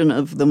vision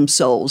of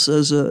themselves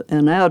as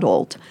an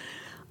adult.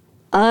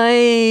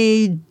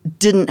 I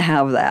didn't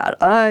have that.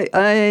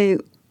 I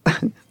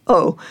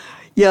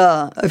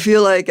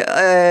feel like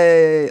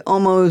I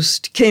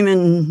almost came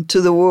into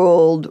the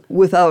world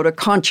without a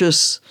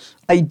conscious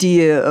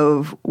idea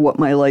of what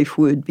my life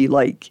would be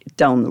like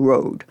down the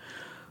road.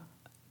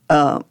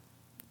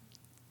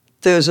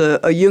 There's a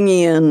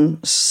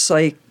Jungian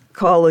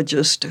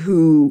psychologist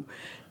who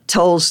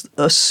tells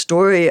a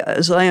story,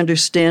 as I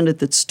understand it,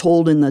 that's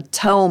told in the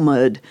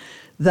Talmud,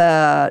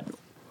 that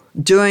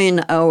during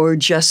our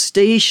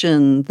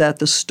gestation, that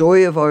the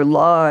story of our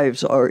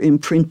lives are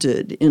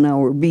imprinted in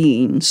our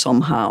being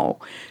somehow,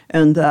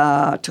 and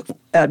that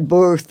at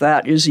birth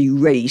that is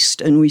erased,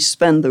 and we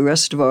spend the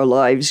rest of our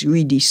lives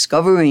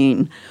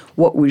rediscovering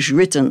what was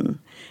written.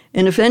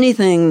 And if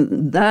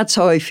anything, that's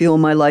how I feel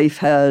my life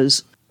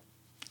has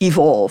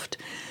evolved.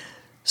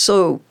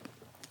 So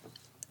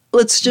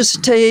let's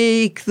just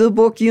take the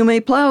book You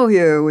May Plow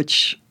here,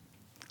 which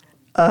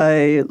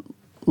I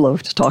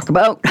love to talk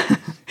about.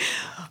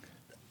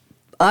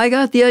 I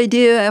got the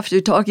idea after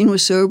talking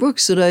with Sarah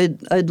Brooks that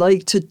I'd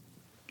like to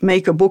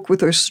make a book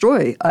with her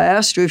story. I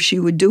asked her if she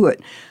would do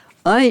it.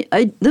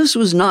 This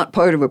was not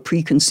part of a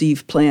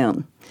preconceived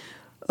plan.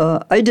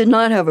 I did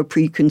not have a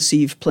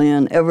preconceived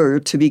plan ever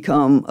to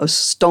become a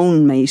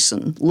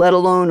stonemason, let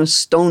alone a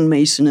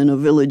stonemason in a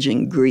village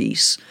in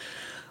Greece.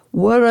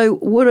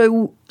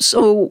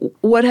 So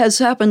what has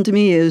happened to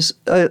me is,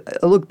 I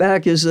look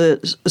back, is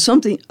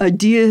that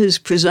idea has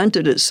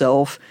presented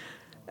itself,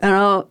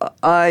 and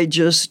I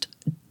just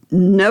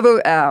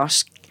never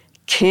ask,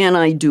 can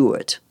I do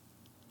it?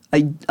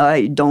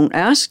 I don't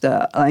ask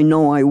that. I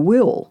know I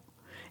will,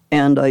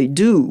 and I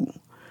do.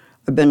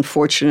 I've been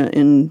fortunate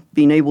in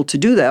being able to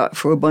do that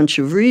for a bunch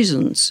of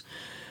reasons.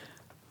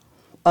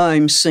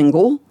 I'm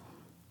single.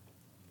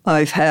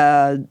 I've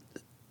had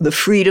the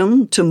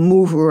freedom to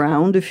move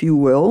around, if you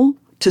will,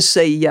 to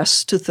say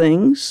yes to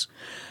things.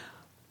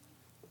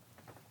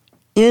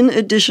 In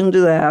addition to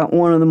that,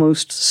 one of the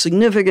most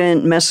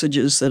significant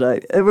messages that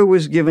I ever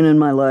was given in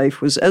my life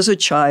was, as a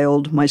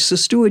child, my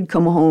sister would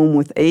come home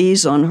with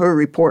A's on her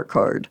report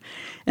card,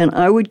 and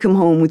I would come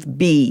home with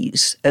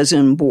B's, as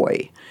in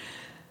boy.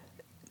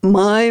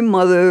 My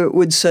mother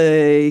would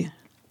say,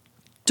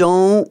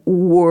 "Don't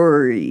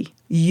worry,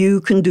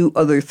 you can do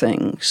other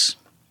things."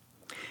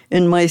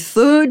 In my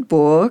third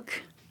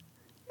book,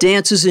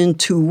 Dances in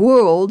Two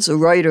Worlds, a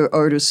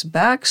writer-artist's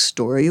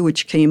backstory,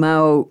 which came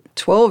out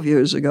 12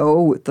 years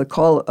ago,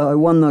 I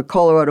won the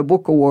Colorado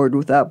Book Award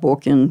with that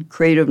book in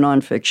creative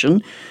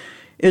nonfiction.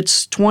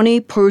 It's 20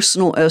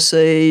 personal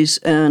essays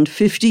and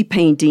 50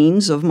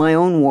 paintings of my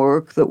own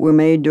work that were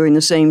made during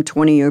the same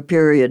 20-year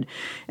period.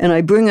 And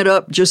I bring it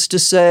up just to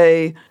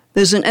say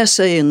there's an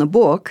essay in the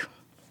book,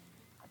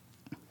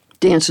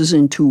 Dances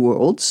in Two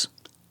Worlds,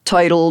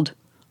 titled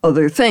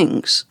Other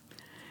Things.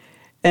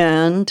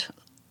 And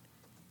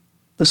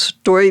the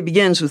story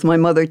begins with my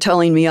mother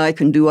telling me I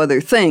can do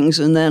other things,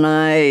 and then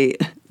I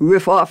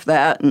riff off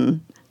that and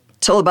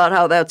tell about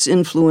how that's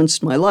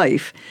influenced my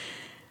life.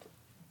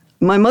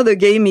 My mother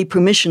gave me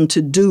permission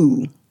to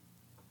do.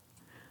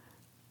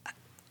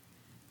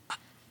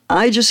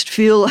 I just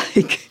feel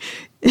like,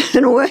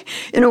 in a way,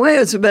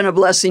 it's been a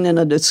blessing in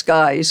a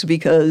disguise,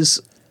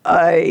 because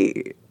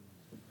I've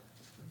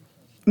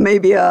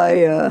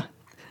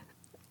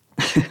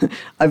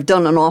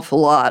done an awful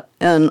lot,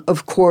 and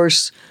of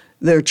course,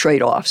 there are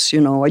trade-offs.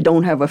 I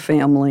don't have a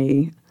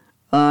family.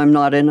 I'm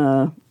not in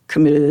a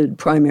committed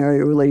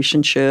primary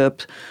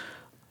relationship.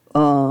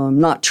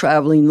 Not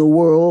traveling the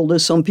world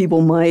as some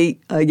people might.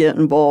 I get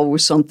involved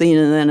with something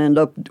and then end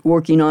up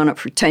working on it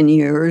for 10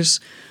 years.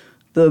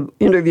 The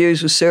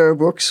interviews with Sarah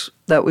Brooks,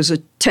 that was a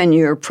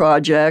 10-year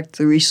project.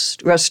 The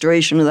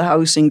restoration of the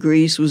house in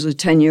Greece was a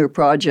 10-year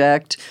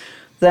project.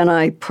 Then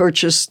I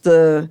purchased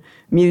the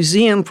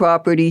museum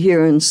property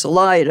here in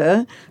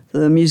Salida,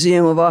 the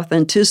Museum of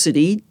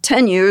Authenticity,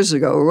 10 years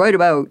ago, right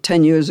about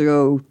 10 years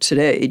ago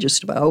today,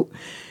 just about.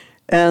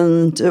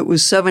 And it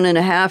was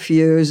 7.5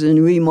 years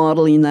in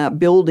remodeling that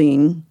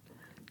building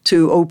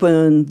to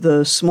open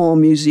the small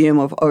Museum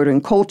of Art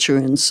and Culture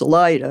in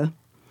Salida.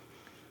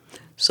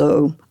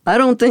 So I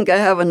don't think I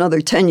have another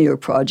 10-year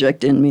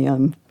project in me.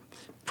 I'm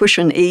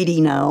pushing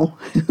 80 now.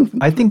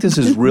 I think this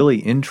is really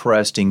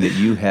interesting that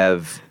you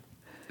have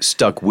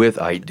stuck with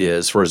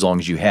ideas for as long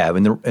as you have.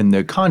 And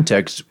the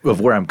context of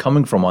where I'm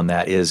coming from on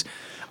that is,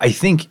 I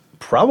think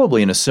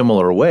probably in a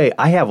similar way,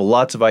 I have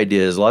lots of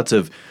ideas, lots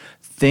of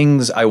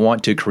things I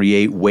want to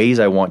create, ways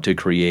I want to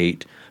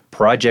create,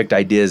 project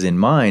ideas in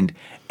mind,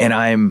 and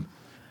I'm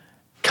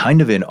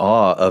kind of in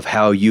awe of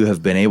how you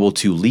have been able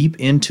to leap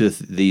into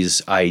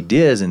these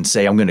ideas and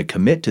say, I'm going to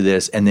commit to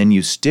this, and then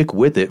you stick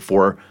with it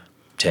for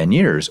 10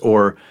 years.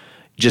 Or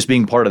just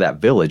being part of that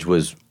village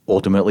was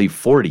ultimately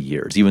 40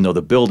 years, even though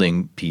the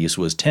building piece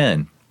was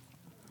 10.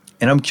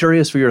 And I'm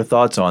curious for your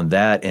thoughts on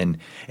that, and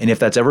if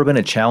that's ever been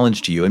a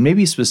challenge to you, and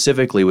maybe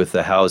specifically with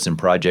the house and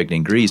project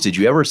in Greece, did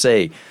you ever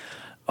say,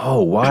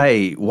 oh,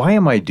 why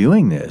am I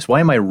doing this? Why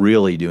am I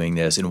really doing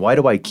this? And why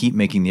do I keep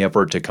making the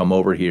effort to come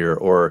over here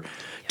or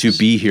to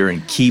be here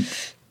and keep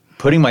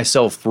putting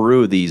myself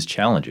through these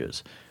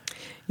challenges?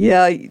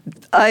 Yeah,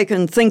 I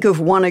can think of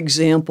one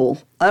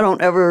example. I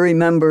don't ever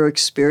remember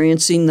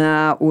experiencing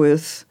that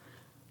with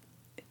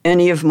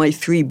any of my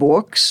 3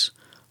 books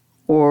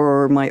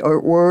or my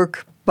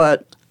artwork,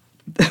 but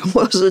there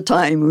was a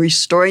time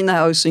restoring the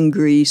house in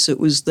Greece. It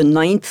was the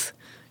 9th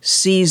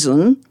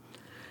season.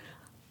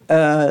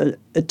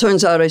 It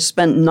turns out I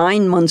spent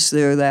 9 months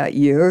there that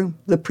year.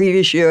 The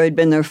previous year I'd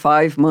been there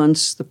 5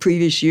 months. The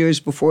previous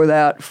years before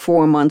that,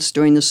 4 months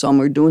during the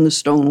summer doing the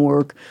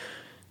stonework.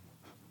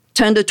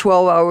 10 to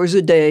 12 hours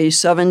a day,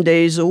 7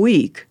 days a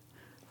week.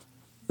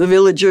 The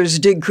villagers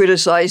did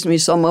criticize me,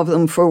 some of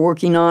them, for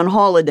working on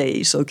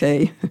holidays,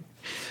 okay?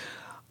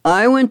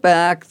 I went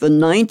back the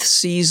 9th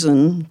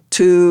season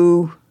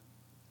to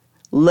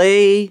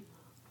lay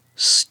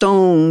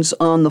stones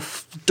on the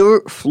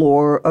dirt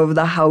floor of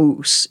the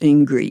house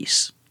in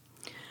Greece.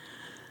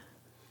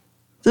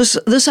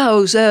 This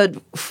house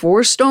had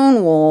 4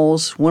 stone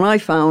walls when I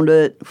found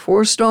it,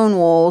 4 stone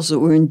walls that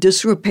were in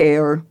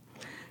disrepair,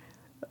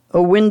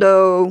 a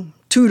window,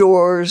 2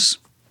 doors.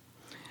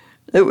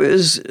 It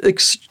was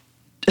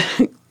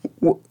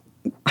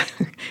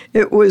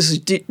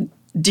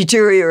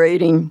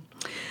deteriorating.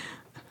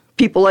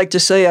 People like to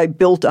say I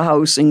built a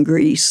house in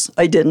Greece.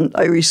 I didn't.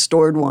 I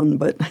restored one,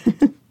 but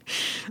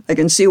I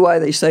can see why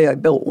they say I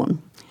built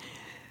one.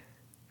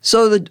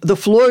 So the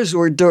floors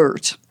were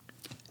dirt.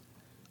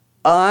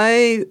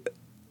 I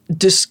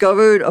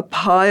discovered a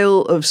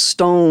pile of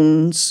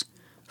stones,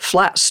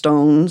 flat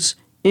stones,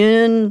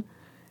 in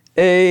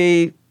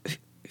a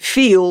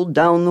field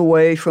down the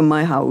way from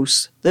my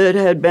house that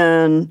had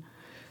been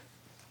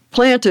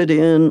planted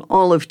in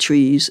olive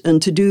trees.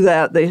 And to do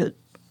that, the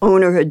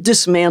owner had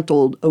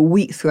dismantled a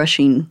wheat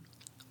threshing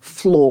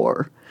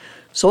floor.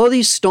 So all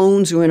these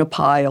stones were in a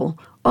pile.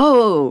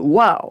 Oh,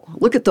 wow,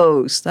 look at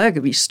those. That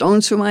could be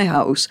stones for my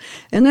house.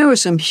 And there were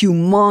some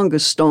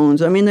humongous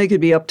stones. I mean, they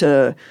could be up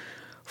to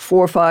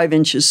 4 or 5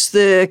 inches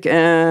thick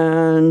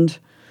and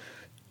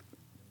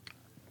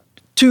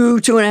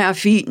 2.5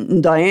 feet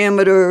in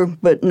diameter,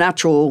 but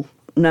natural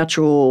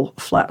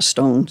flat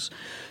stones.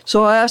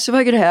 So I asked if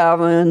I could have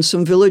them, and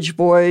some village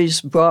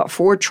boys brought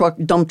 4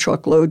 dump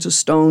truck loads of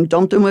stone,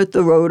 dumped them at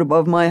the road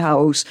above my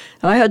house.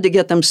 And I had to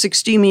get them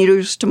 60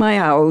 meters to my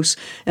house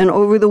and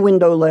over the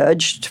window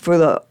ledge for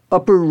the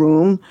upper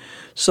room.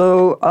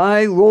 So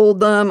I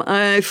rolled them,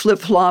 I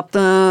flip-flopped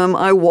them,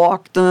 I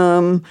walked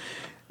them,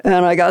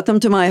 and I got them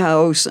to my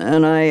house,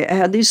 and I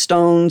had these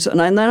stones, and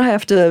then I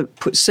have to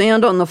put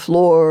sand on the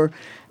floor,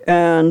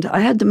 and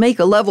I had to make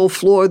a level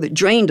floor that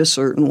drained a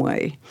certain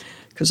way,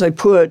 because I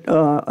put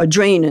a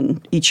drain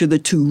in each of the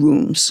 2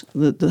 rooms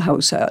that the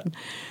house had.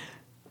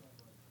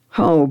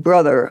 Oh,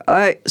 brother.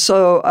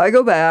 So I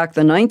go back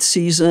the 9th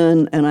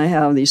season, and I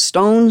have these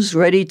stones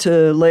ready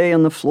to lay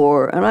on the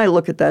floor, and I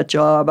look at that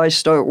job. I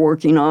start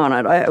working on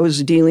it. I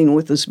was dealing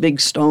with this big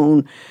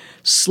stone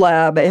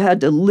slab. I had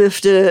to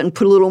lift it and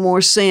put a little more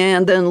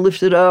sand, then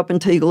lift it up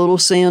and take a little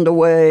sand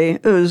away.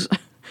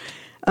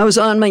 I was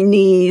on my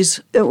knees.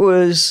 It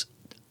was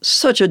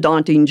such a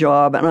daunting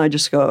job, and I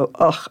just go,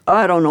 ugh,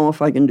 I don't know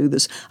if I can do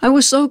this. I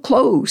was so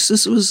close.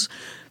 This was,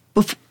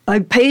 I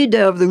paid to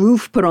have the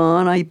roof put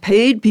on. I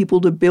paid people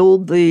to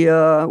build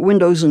the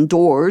windows and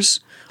doors.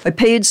 I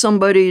paid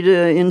somebody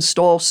to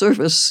install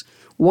surface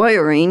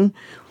wiring,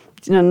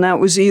 and that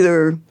was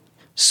either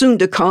soon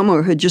to come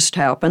or had just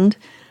happened.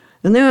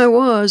 And there I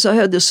was. I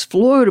had this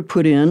floor to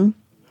put in.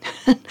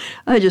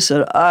 I just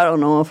said, I don't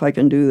know if I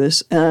can do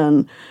this.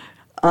 And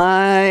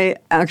I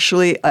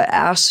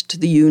asked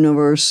the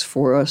universe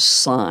for a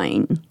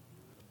sign.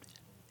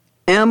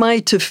 Am I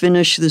to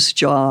finish this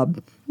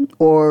job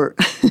or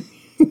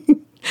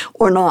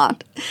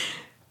not?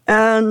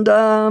 And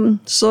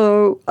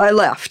so I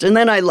left. And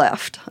then I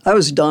left. I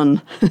was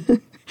done.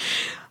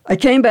 I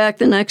came back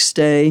the next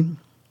day,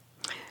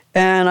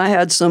 and I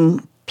had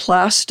some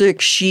plastic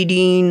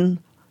sheeting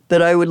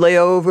that I would lay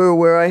over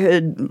where I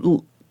had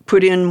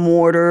put in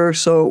mortar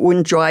so it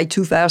wouldn't dry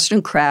too fast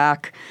and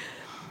crack.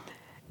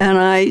 And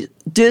I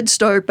did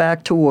start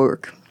back to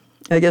work.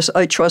 I guess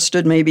I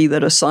trusted maybe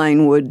that a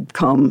sign would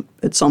come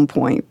at some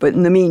point. But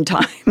in the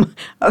meantime,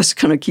 I was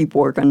going to keep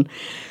working.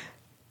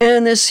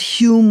 And this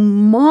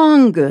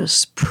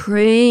humongous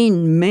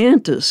praying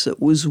mantis,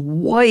 it was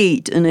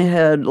white and it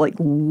had like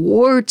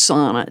warts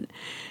on it.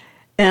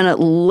 And it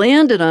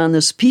landed on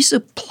this piece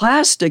of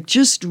plastic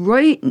just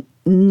right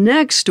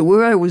next to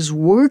where I was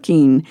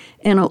working.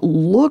 And it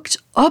looked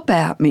up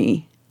at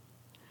me.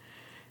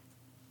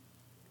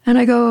 And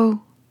I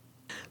go,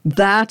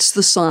 that's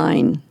the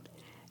sign.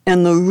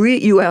 And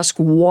you ask,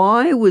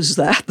 why was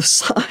that the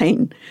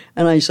sign?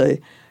 And I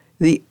say,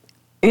 the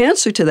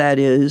answer to that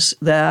is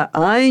that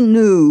I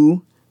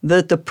knew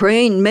that the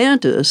praying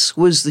mantis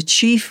was the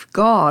chief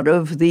god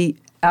of the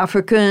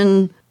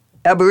African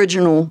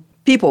Aboriginal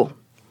people.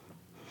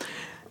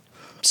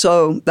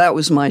 So that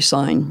was my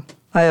sign.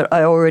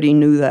 I already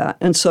knew that.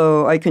 And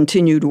so I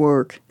continued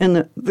work.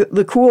 And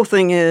the cool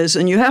thing is,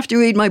 and you have to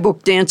read my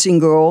book, Dancing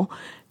Girl,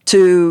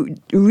 to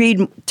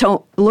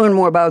learn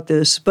more about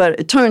this. But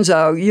it turns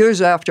out,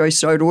 years after I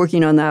started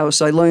working on the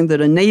house, I learned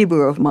that a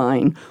neighbor of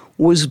mine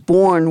was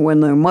born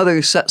when their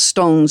mother set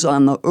stones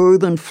on the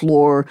earthen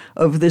floor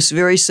of this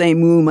very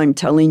same room I'm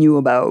telling you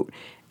about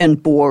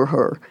and bore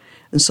her.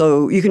 And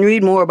so you can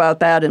read more about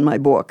that in my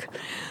book.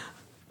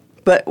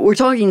 But we're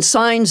talking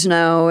signs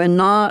now, and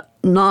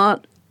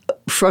not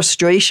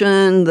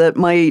frustration that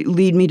might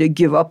lead me to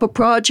give up a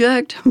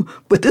project.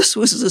 But this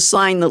was a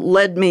sign that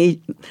led me,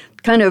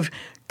 kind of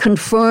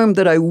confirmed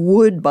that I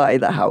would buy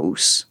the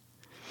house.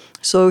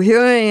 So here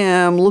I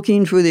am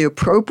looking for the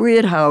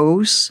appropriate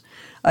house.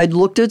 I'd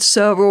looked at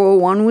several.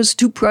 One was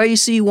too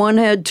pricey. One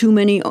had too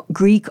many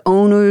Greek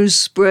owners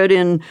spread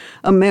in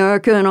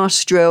America and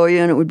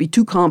Australia, and it would be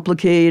too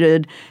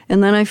complicated.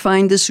 And then I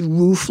find this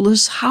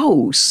roofless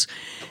house.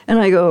 And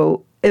I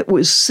go, it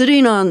was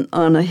sitting on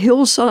a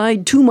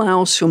hillside 2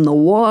 miles from the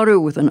water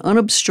with an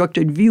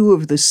unobstructed view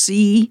of the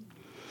sea.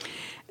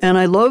 And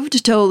I love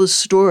to tell the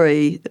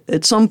story.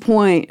 At some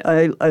point,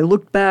 I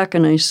looked back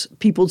and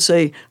people would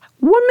say,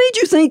 what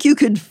made you think you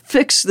could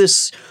fix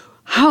this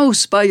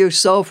house by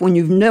yourself when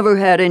you've never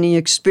had any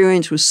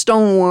experience with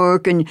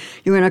stonework and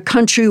you're in a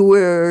country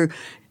where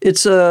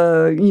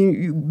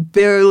you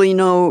barely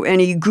know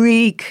any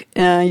Greek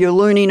and you're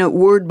learning it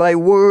word by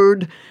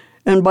word?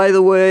 And by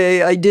the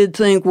way, I did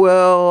think,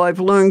 well, I've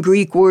learned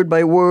Greek word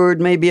by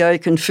word. Maybe I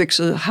can fix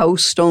a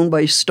house stone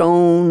by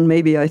stone.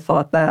 Maybe I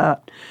thought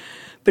that.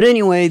 But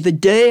anyway, the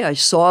day I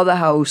saw the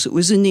house, it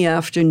was in the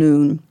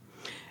afternoon,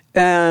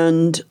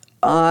 and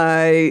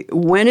I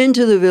went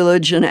into the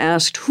village and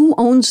asked, who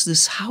owns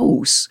this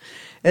house?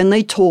 And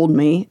they told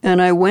me,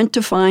 and I went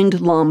to find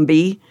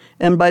Lambi,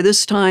 and by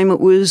this time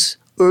it was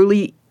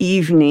early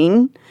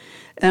evening,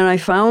 and I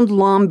found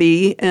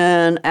Lambi,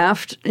 and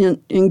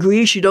in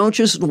Greece, you don't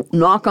just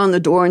knock on the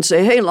door and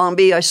say, hey,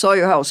 Lambi, I saw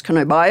your house, can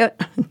I buy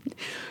it?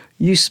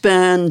 You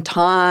spend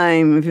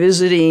time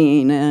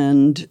visiting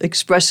and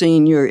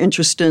expressing your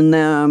interest in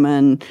them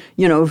and,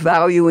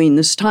 valuing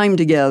this time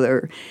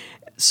together.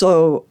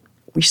 So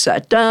we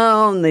sat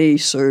down, they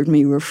served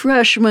me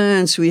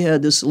refreshments, we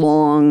had this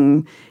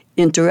long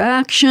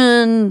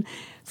interaction.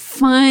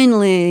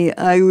 Finally,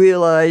 I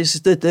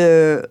realized that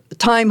the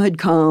time had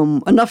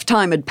come, enough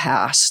time had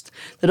passed,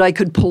 that I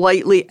could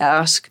politely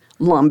ask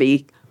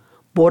Lambi,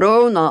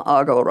 Boro na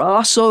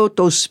agoraso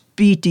to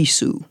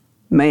spitisu.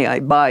 May I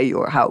buy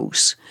your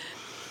house?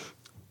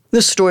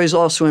 This story is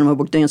also in my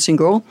book, Dancing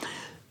Girl.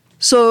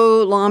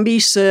 So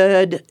Lambi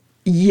said,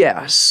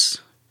 yes.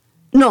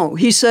 No,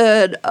 he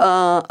said,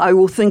 I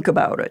will think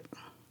about it.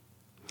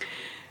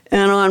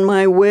 And on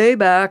my way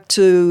back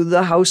to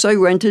the house I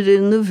rented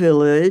in the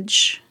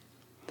village,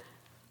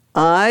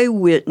 I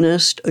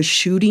witnessed a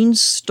shooting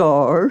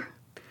star.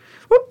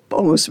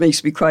 Almost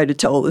makes me cry to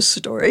tell this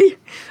story.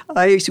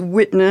 I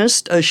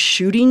witnessed a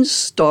shooting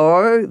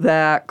star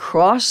that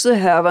crossed the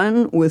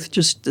heaven with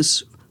just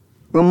this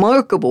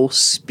remarkable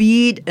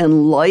speed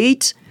and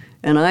light,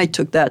 and I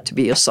took that to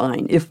be a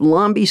sign. If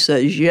Lambi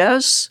says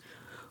yes,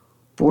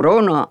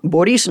 Borisna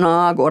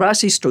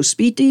Gorasis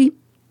Tospiti,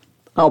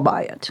 I'll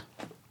buy it.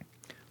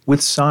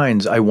 With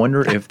signs, I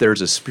wonder if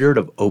there's a spirit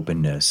of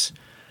openness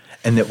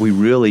and that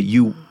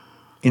you,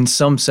 in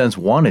some sense,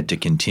 wanted to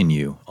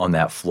continue on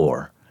that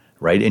floor,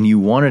 right? And you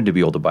wanted to be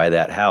able to buy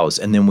that house.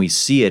 And then we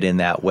see it in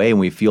that way and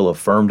we feel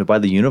affirmed by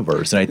the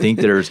universe. And I think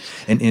there's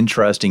an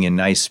interesting and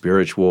nice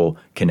spiritual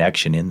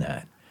connection in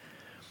that.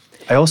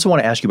 I also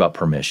want to ask you about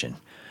permission.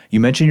 You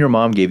mentioned your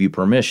mom gave you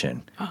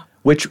permission,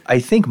 which I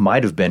think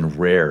might have been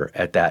rare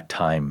at that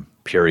time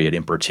period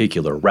in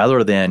particular,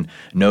 rather than,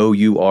 no,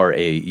 you are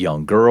a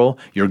young girl,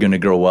 you're going to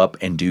grow up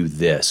and do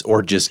this,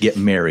 or just get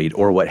married,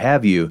 or what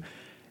have you.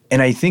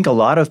 And I think a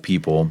lot of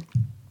people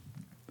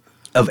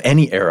of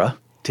any era,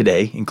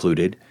 today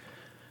included,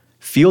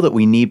 feel that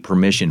we need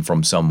permission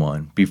from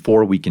someone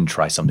before we can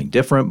try something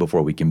different,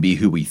 before we can be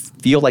who we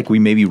feel like we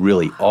maybe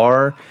really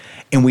are.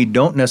 And we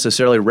don't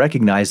necessarily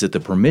recognize that the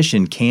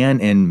permission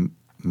can, and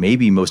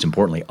maybe most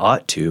importantly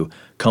ought to,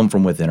 come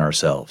from within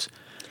ourselves.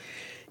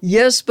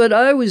 Yes, but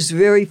I was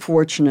very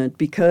fortunate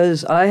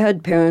because I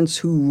had parents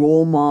who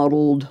role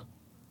modeled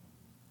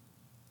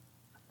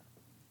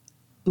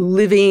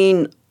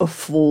living a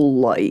full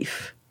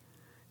life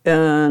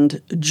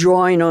and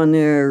drawing on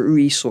their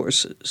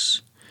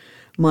resources.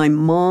 My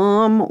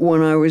mom,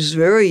 when I was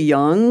very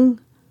young,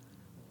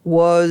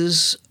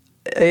 was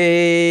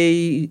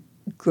a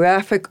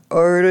graphic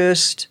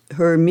artist.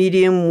 Her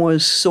medium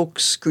was silk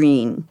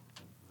screen.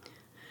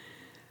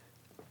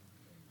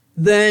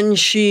 Then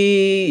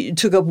she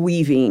took up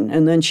weaving,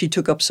 and then she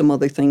took up some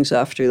other things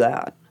after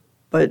that.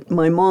 But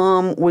my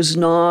mom was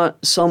not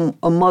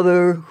a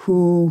mother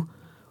who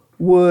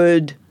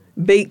would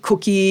bake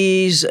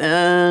cookies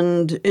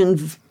and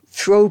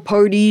throw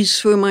parties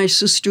for my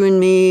sister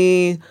and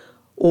me,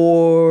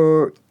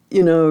 or,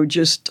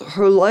 just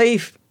her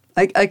life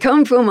I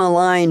come from a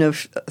line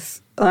of,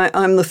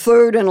 I'm the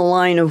third in a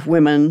line of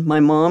women, my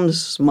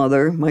mom's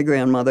mother, my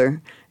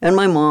grandmother, and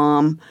my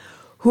mom,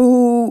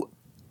 who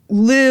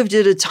lived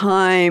at a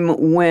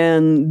time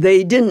when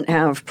they didn't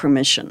have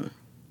permission.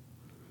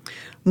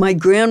 My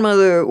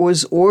grandmother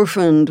was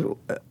orphaned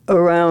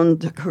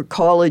around her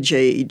college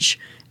age,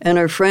 and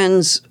her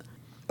friends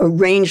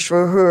arranged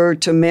for her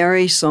to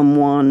marry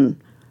someone.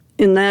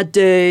 In that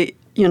day,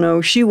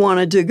 she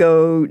wanted to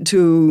go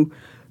to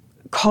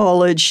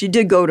college. She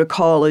did go to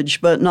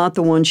college, but not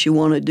the one she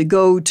wanted to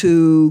go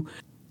to.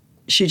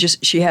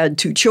 She had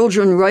 2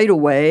 children right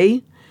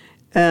away,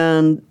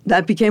 and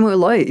that became her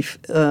life.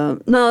 Now,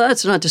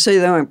 that's not to say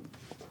there aren't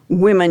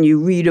women you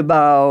read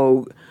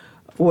about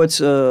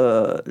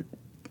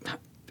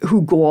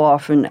who go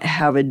off and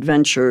have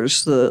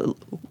adventures. The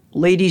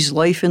Lady's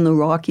Life in the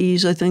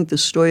Rockies, I think, the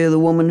story of the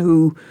woman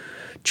who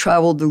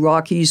traveled the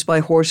Rockies by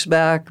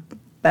horseback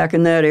back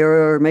in that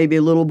era, or maybe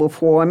a little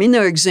before. I mean,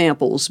 there are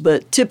examples,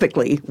 but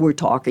typically we're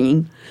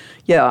talking,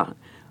 yeah.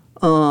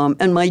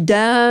 And my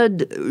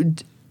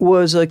dad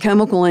was a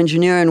chemical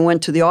engineer and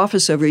went to the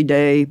office every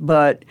day,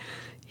 but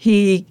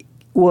he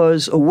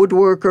was a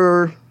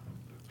woodworker.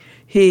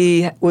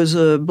 He was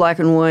a black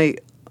and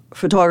white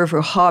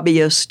photographer,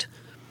 hobbyist.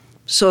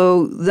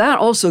 So that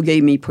also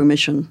gave me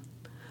permission.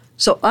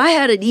 So I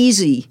had it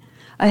easy.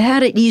 And I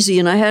had it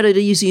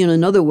easy in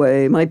another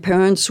way. My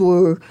parents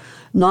were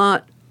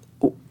not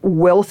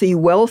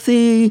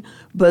wealthy,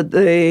 but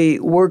they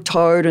worked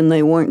hard and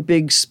they weren't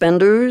big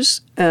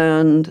spenders.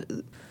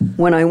 And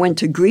when I went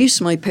to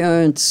Greece, my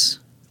parents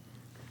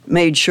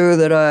made sure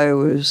that I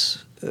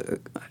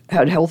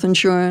had health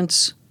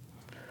insurance.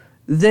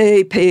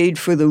 They paid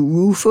for the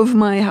roof of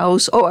my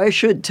house. Oh, I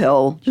should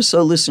tell, just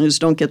so listeners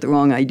don't get the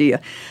wrong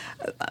idea.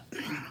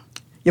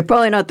 You're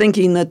probably not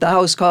thinking that the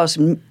house cost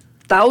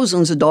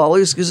thousands of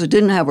dollars because it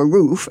didn't have a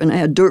roof and it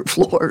had dirt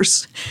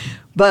floors.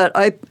 But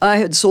I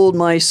had sold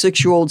my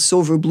 6-year-old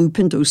silver blue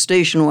Pinto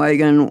station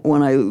wagon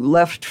when I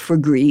left for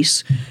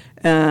Greece.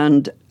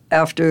 And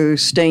after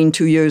staying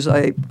 2 years,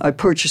 I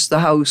purchased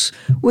the house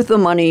with the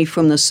money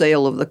from the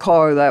sale of the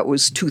car. That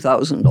was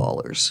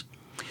 $2,000.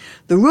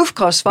 The roof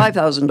cost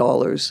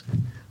 $5,000.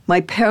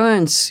 My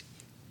parents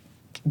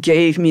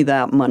gave me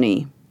that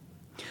money.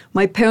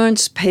 My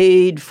parents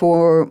paid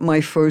for my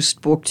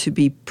first book to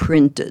be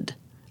printed.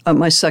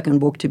 My second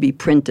book to be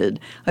printed.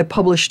 I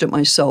published it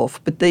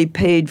myself, but they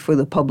paid for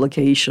the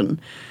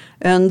publication.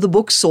 And the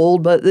book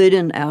sold, but they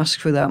didn't ask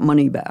for that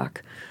money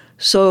back.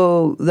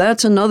 So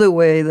that's another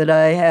way that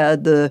I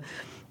had the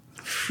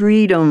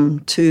freedom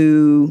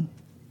to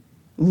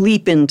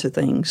leap into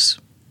things.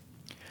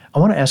 I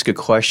want to ask a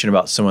question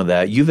about some of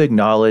that. You've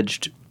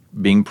acknowledged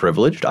being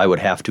privileged. I would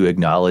have to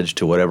acknowledge,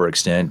 to whatever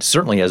extent,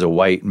 certainly as a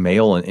white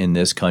male in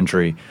this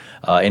country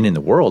and in the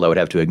world, I would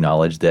have to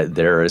acknowledge that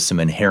there is some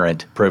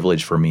inherent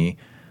privilege for me.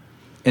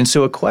 And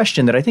so a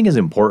question that I think is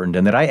important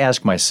and that I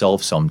ask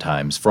myself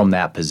sometimes from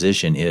that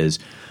position is,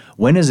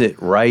 when is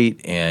it right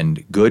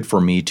and good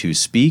for me to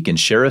speak and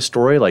share a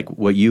story like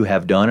what you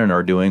have done and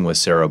are doing with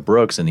Sarah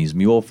Brooks and these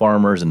mule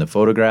farmers and the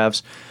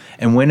photographs?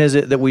 And when is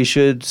it that we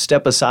should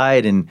step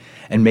aside and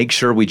make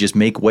sure we just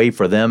make way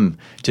for them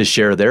to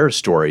share their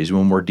stories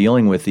when we're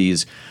dealing with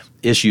these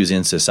issues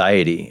in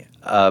society?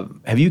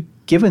 Have you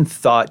given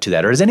thought to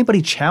that? Or has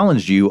anybody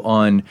challenged you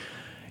on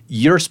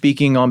you're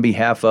speaking on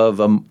behalf of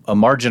a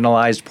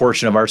marginalized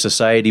portion of our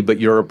society, but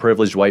you're a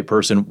privileged white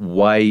person?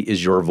 Why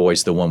is your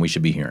voice the one we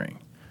should be hearing?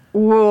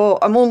 Well,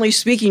 I'm only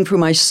speaking for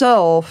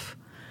myself,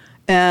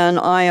 and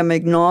I am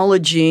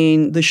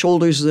acknowledging the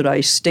shoulders that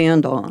I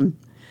stand on.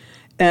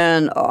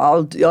 And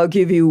I'll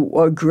give you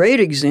a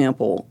great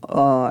example.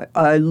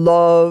 I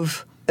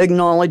love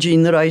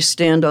acknowledging that I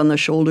stand on the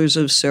shoulders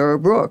of Sarah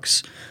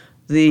Brooks,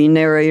 the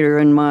narrator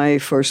in my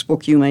first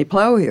book, You May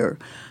Plow Here.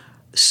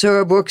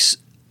 Sarah Brooks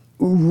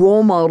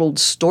role modeled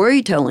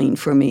storytelling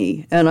for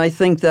me, and I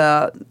think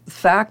that the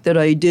fact that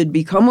I did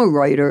become a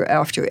writer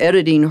after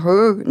editing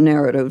her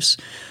narratives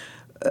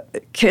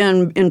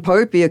can in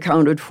part be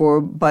accounted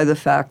for by the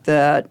fact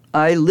that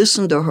I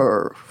listened to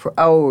her for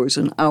hours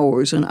and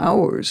hours and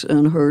hours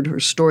and heard her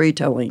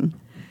storytelling.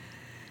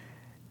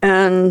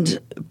 And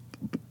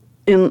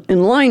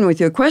in line with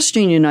your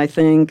question, I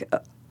think,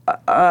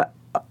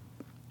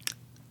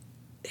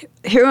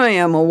 here I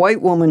am, a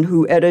white woman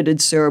who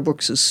edited Sarah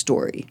Brooks's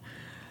story.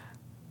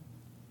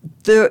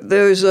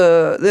 There's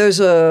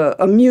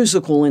a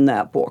musical in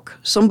that book.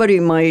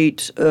 Somebody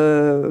might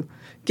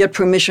get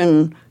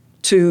permission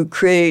to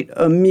create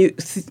a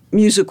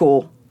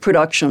musical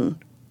production,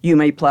 You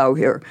May Plow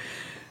Here.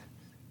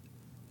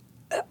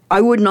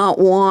 I would not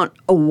want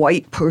a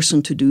white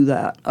person to do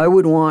that. I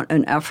would want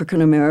an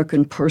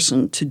African-American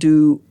person to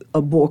do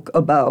a book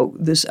about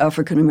this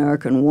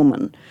African-American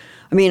woman.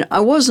 I mean, I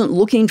wasn't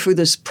looking for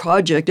this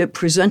project. It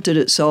presented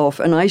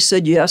itself, and I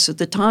said yes at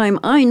the time.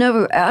 I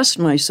never asked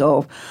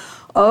myself,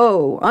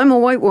 oh, I'm a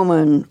white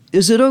woman.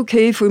 Is it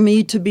okay for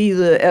me to be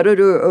the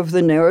editor of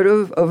the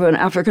narrative of an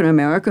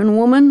African-American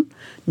woman?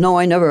 No,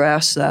 I never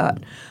asked that.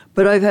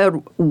 But I've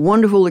had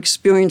wonderful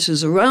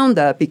experiences around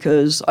that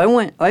because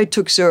I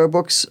took Sarah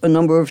Brooks a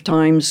number of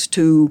times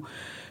to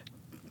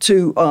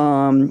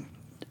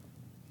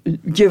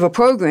give a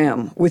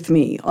program with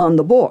me on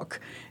the book.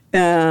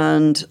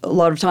 And a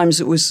lot of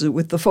times it was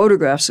with the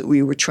photographs that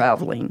we were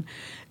traveling.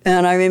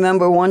 And I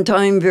remember one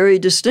time very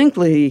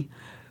distinctly,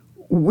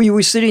 we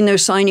were sitting there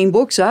signing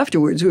books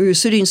afterwards. We were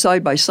sitting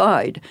side by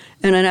side.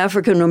 And an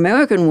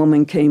African-American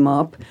woman came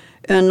up,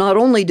 and not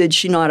only did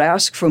she not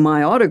ask for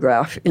my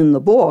autograph in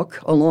the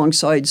book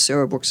alongside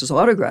Sarah Brooks's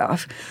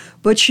autograph,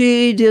 but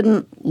she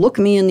didn't look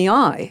me in the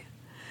eye.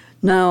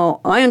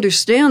 Now, I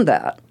understand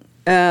that.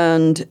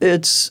 And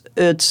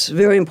it's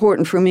very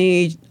important for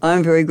me.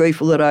 I'm very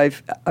grateful that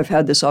I've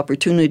had this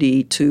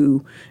opportunity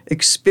to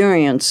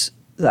experience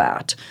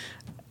that.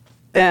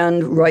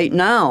 And right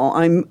now,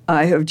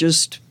 I have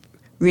just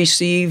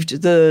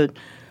received the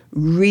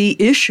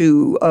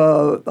reissue.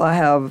 I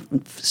have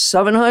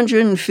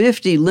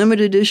 750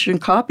 limited edition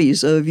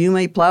copies of You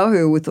May Plow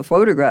Here with the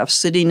photographs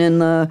sitting in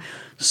the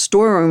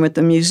storeroom at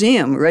the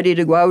museum, ready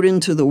to go out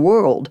into the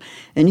world.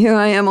 And here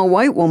I am, a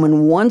white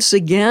woman, once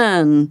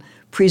again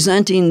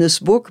presenting this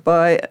book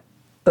by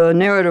a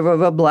narrative of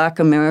a Black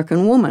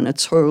American woman.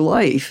 It's her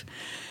life.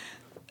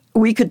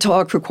 We could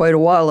talk for quite a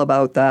while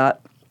about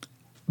that,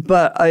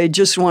 but I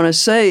just want to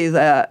say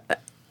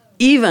that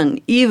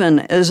even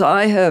as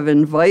I have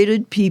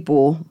invited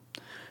people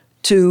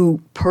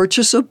to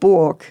purchase a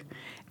book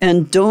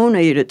and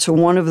donate it to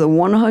one of the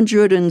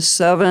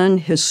 107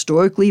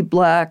 historically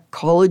Black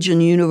college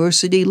and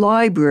university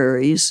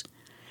libraries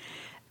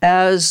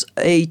as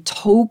a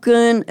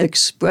token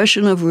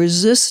expression of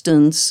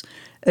resistance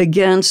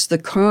against the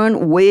current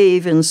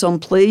wave in some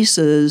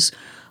places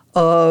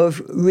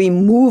of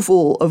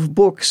removal of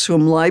books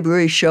from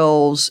library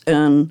shelves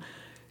and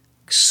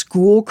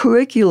school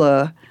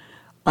curricula,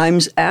 I'm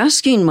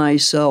asking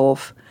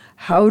myself,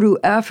 how do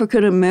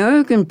African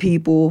American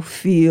people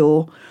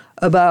feel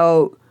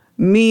about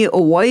me, a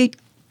white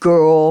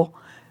girl,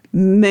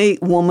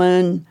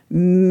 woman,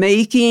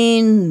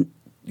 making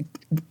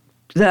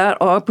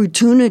that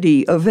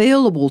opportunity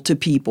available to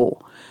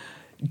people?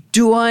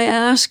 Do I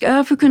ask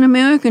African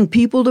American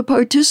people to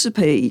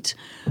participate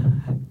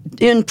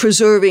in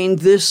preserving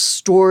this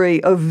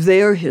story of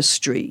their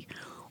history?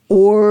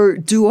 Or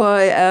do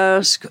I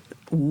ask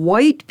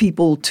white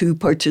people to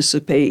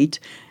participate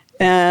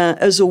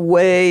as a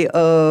way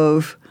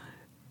of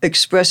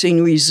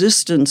expressing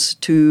resistance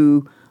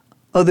to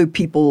other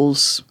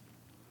people's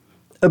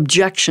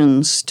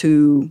objections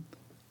to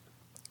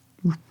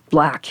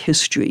Black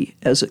history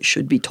as it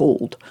should be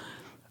told?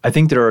 I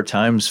think there are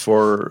times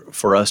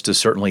for us to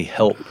certainly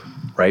help,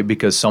 right?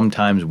 Because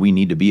sometimes we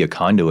need to be a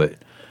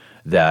conduit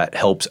that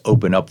helps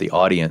open up the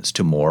audience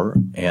to more.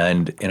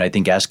 And I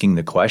think asking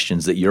the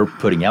questions that you're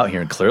putting out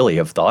here and clearly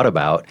have thought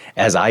about,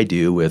 as I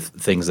do with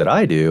things that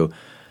I do,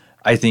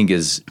 I think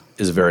is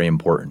very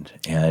important.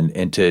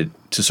 And to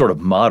sort of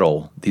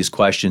model these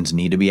questions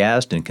need to be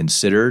asked and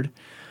considered,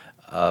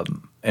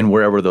 and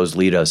wherever those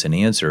lead us in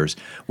answers.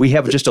 We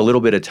have just a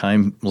little bit of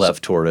time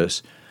left,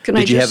 Thordis.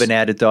 Did you have an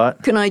added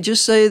thought? Can I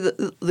just say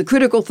that the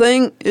critical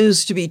thing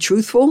is to be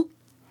truthful,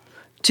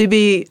 to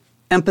be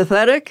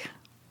empathetic,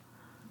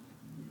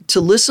 to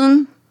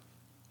listen?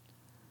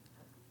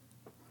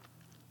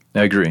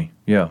 I agree.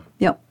 Yeah.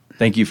 Yep.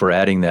 Thank you for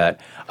adding that.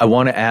 I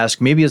want to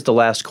ask, maybe as the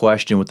last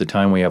question with the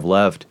time we have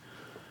left,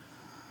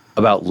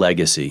 about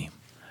legacy.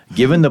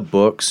 Given the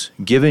books,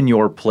 given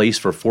your place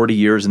for 40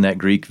 years in that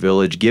Greek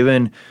village,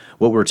 given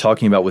what we're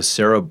talking about with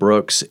Sarah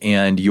Brooks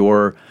and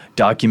your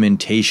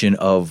documentation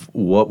of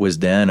what was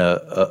then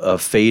a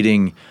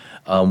fading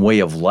way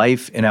of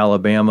life in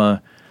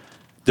Alabama,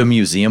 the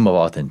Museum of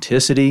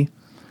Authenticity,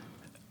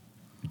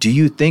 do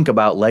you think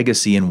about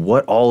legacy and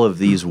what all of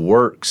these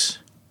works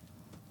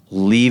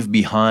leave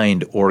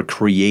behind or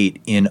create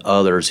in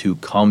others who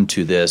come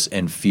to this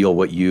and feel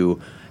what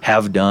you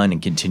have done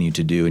and continue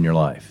to do in your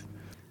life?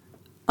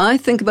 I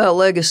think about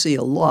legacy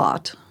a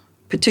lot,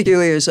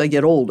 particularly as I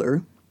get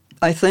older.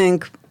 I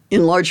think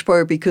in large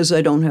part because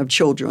I don't have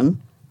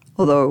children,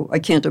 although I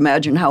can't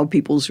imagine how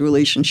people's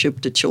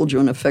relationship to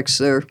children affects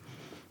their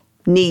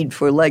need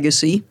for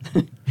legacy.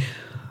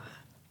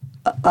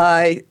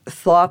 I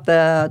thought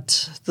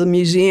that the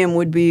museum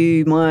would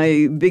be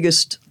my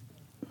biggest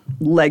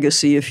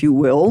legacy, if you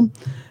will,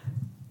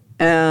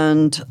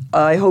 and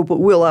I hope it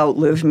will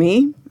outlive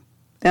me.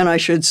 And I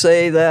should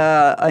say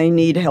that I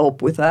need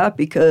help with that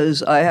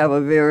because I have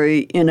a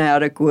very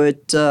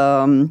inadequate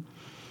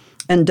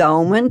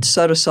endowment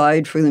set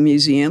aside for the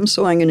museum,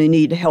 so I'm going to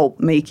need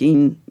help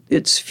making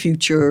its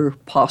future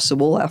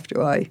possible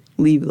after I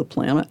leave the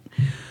planet.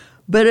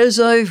 But as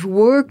I've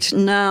worked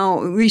now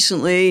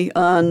recently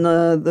on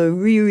the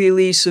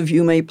re-release of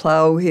You May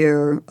Plow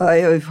Here, I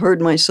have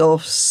heard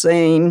myself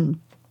saying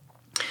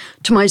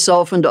to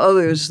myself and to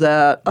others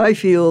that I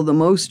feel the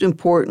most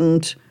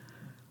important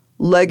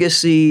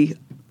legacy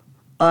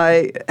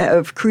I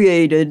have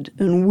created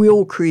and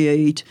will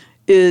create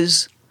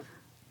is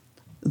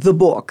the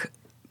book,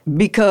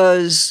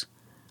 because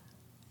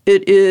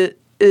it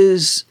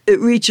it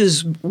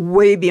reaches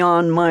way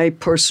beyond my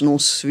personal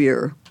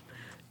sphere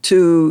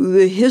to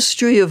the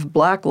history of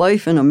Black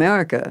life in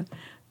America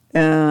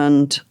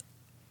and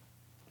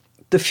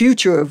the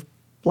future of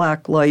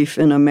Black life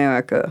in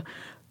America.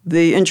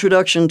 The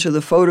introduction to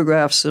the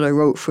photographs that I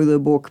wrote for the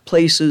book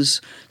places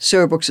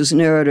Sarah Brooks's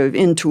narrative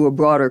into a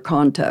broader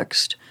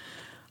context.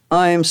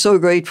 I am so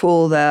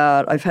grateful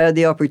that I've had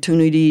the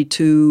opportunity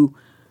to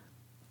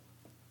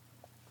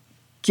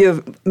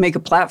make a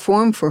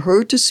platform for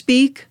her to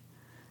speak,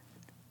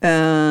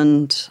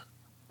 and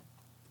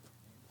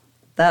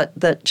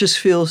that just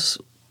feels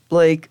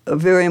like a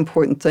very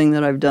important thing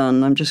that I've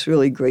done. I'm just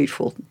really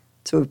grateful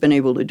to have been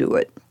able to do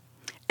it.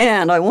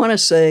 And I want to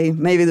say,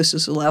 maybe this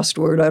is the last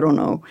word, I don't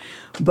know.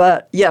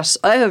 But yes,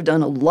 I have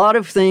done a lot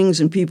of things,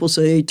 and people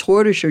say,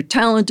 Thordis, you're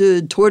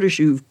talented. Thordis,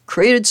 you've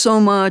created so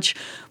much.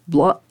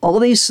 All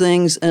these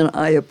things, and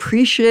I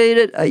appreciate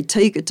it. I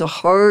take it to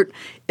heart.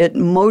 It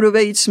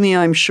motivates me,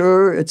 I'm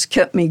sure. It's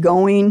kept me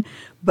going.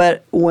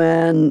 But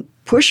when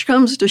push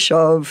comes to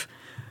shove,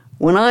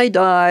 when I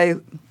die,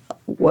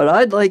 what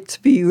I'd like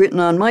to be written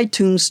on my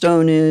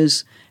tombstone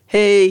is,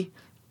 hey,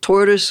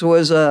 Thordis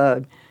was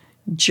a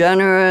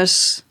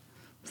generous,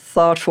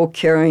 thoughtful,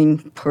 caring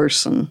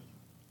person.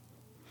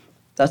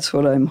 That's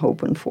what I'm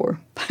hoping for.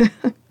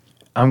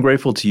 I'm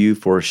grateful to you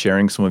for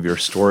sharing some of your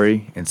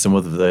story and some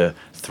of the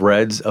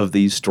threads of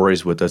these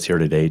stories with us here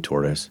today,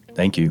 Thordis.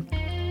 Thank you.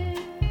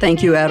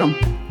 Thank you, Adam.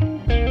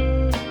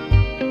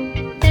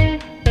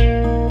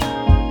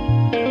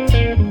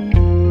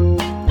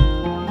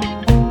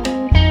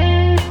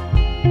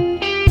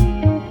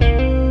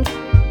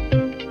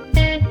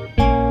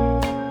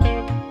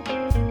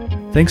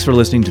 Thanks for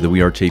listening to the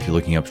We Are Chafee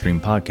Looking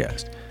Upstream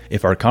podcast.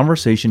 If our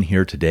conversation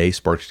here today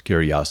sparked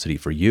curiosity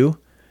for you,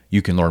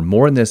 you can learn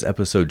more in this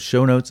episode's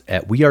show notes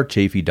at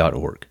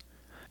wearechafee.org.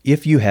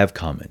 If you have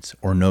comments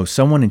or know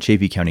someone in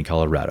Chaffee County,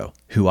 Colorado,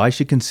 who I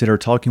should consider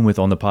talking with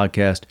on the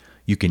podcast,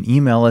 you can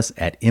email us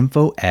at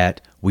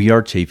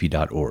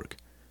info@wearechafee.org.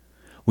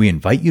 We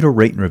invite you to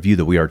rate and review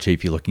the We Are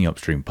Chafee Looking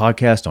Upstream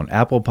podcast on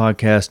Apple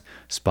Podcasts,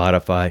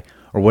 Spotify,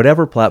 or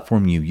whatever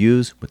platform you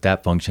use with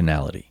that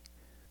functionality.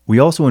 We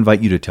also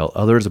invite you to tell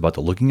others about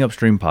the Looking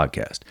Upstream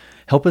podcast.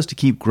 Help us to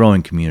keep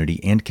growing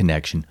community and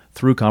connection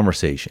through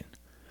conversation.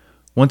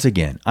 Once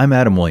again, I'm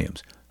Adam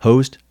Williams,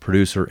 host,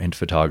 producer, and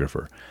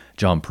photographer.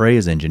 John Prey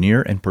is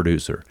engineer and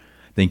producer.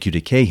 Thank you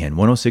to KHEN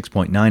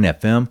 106.9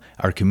 FM,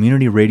 our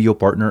community radio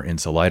partner in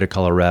Salida,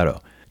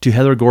 Colorado. To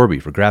Heather Gorby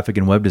for graphic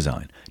and web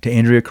design. To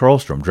Andrea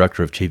Karlstrom,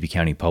 director of Chaffee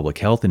County Public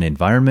Health and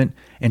Environment.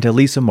 And to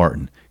Lisa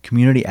Martin,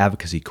 community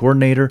advocacy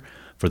coordinator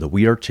for the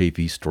We Are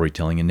Chafee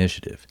Storytelling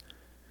Initiative.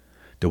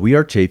 The We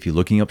Are Chafee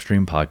Looking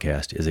Upstream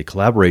podcast is a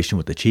collaboration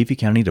with the Chaffee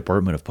County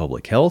Department of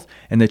Public Health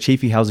and the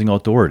Chaffee Housing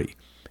Authority,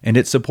 and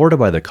it's supported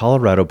by the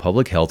Colorado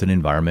Public Health and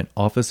Environment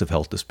Office of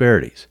Health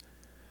Disparities.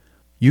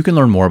 You can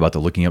learn more about the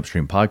Looking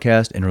Upstream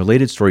podcast and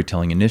related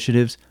storytelling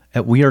initiatives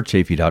at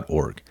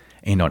wearechafee.org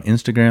and on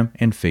Instagram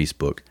and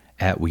Facebook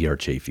at We Are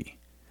Chafee.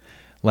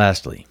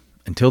 Lastly,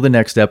 until the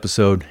next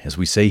episode, as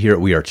we say here at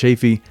We Are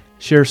Chafee,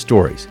 share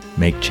stories,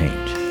 make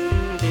change.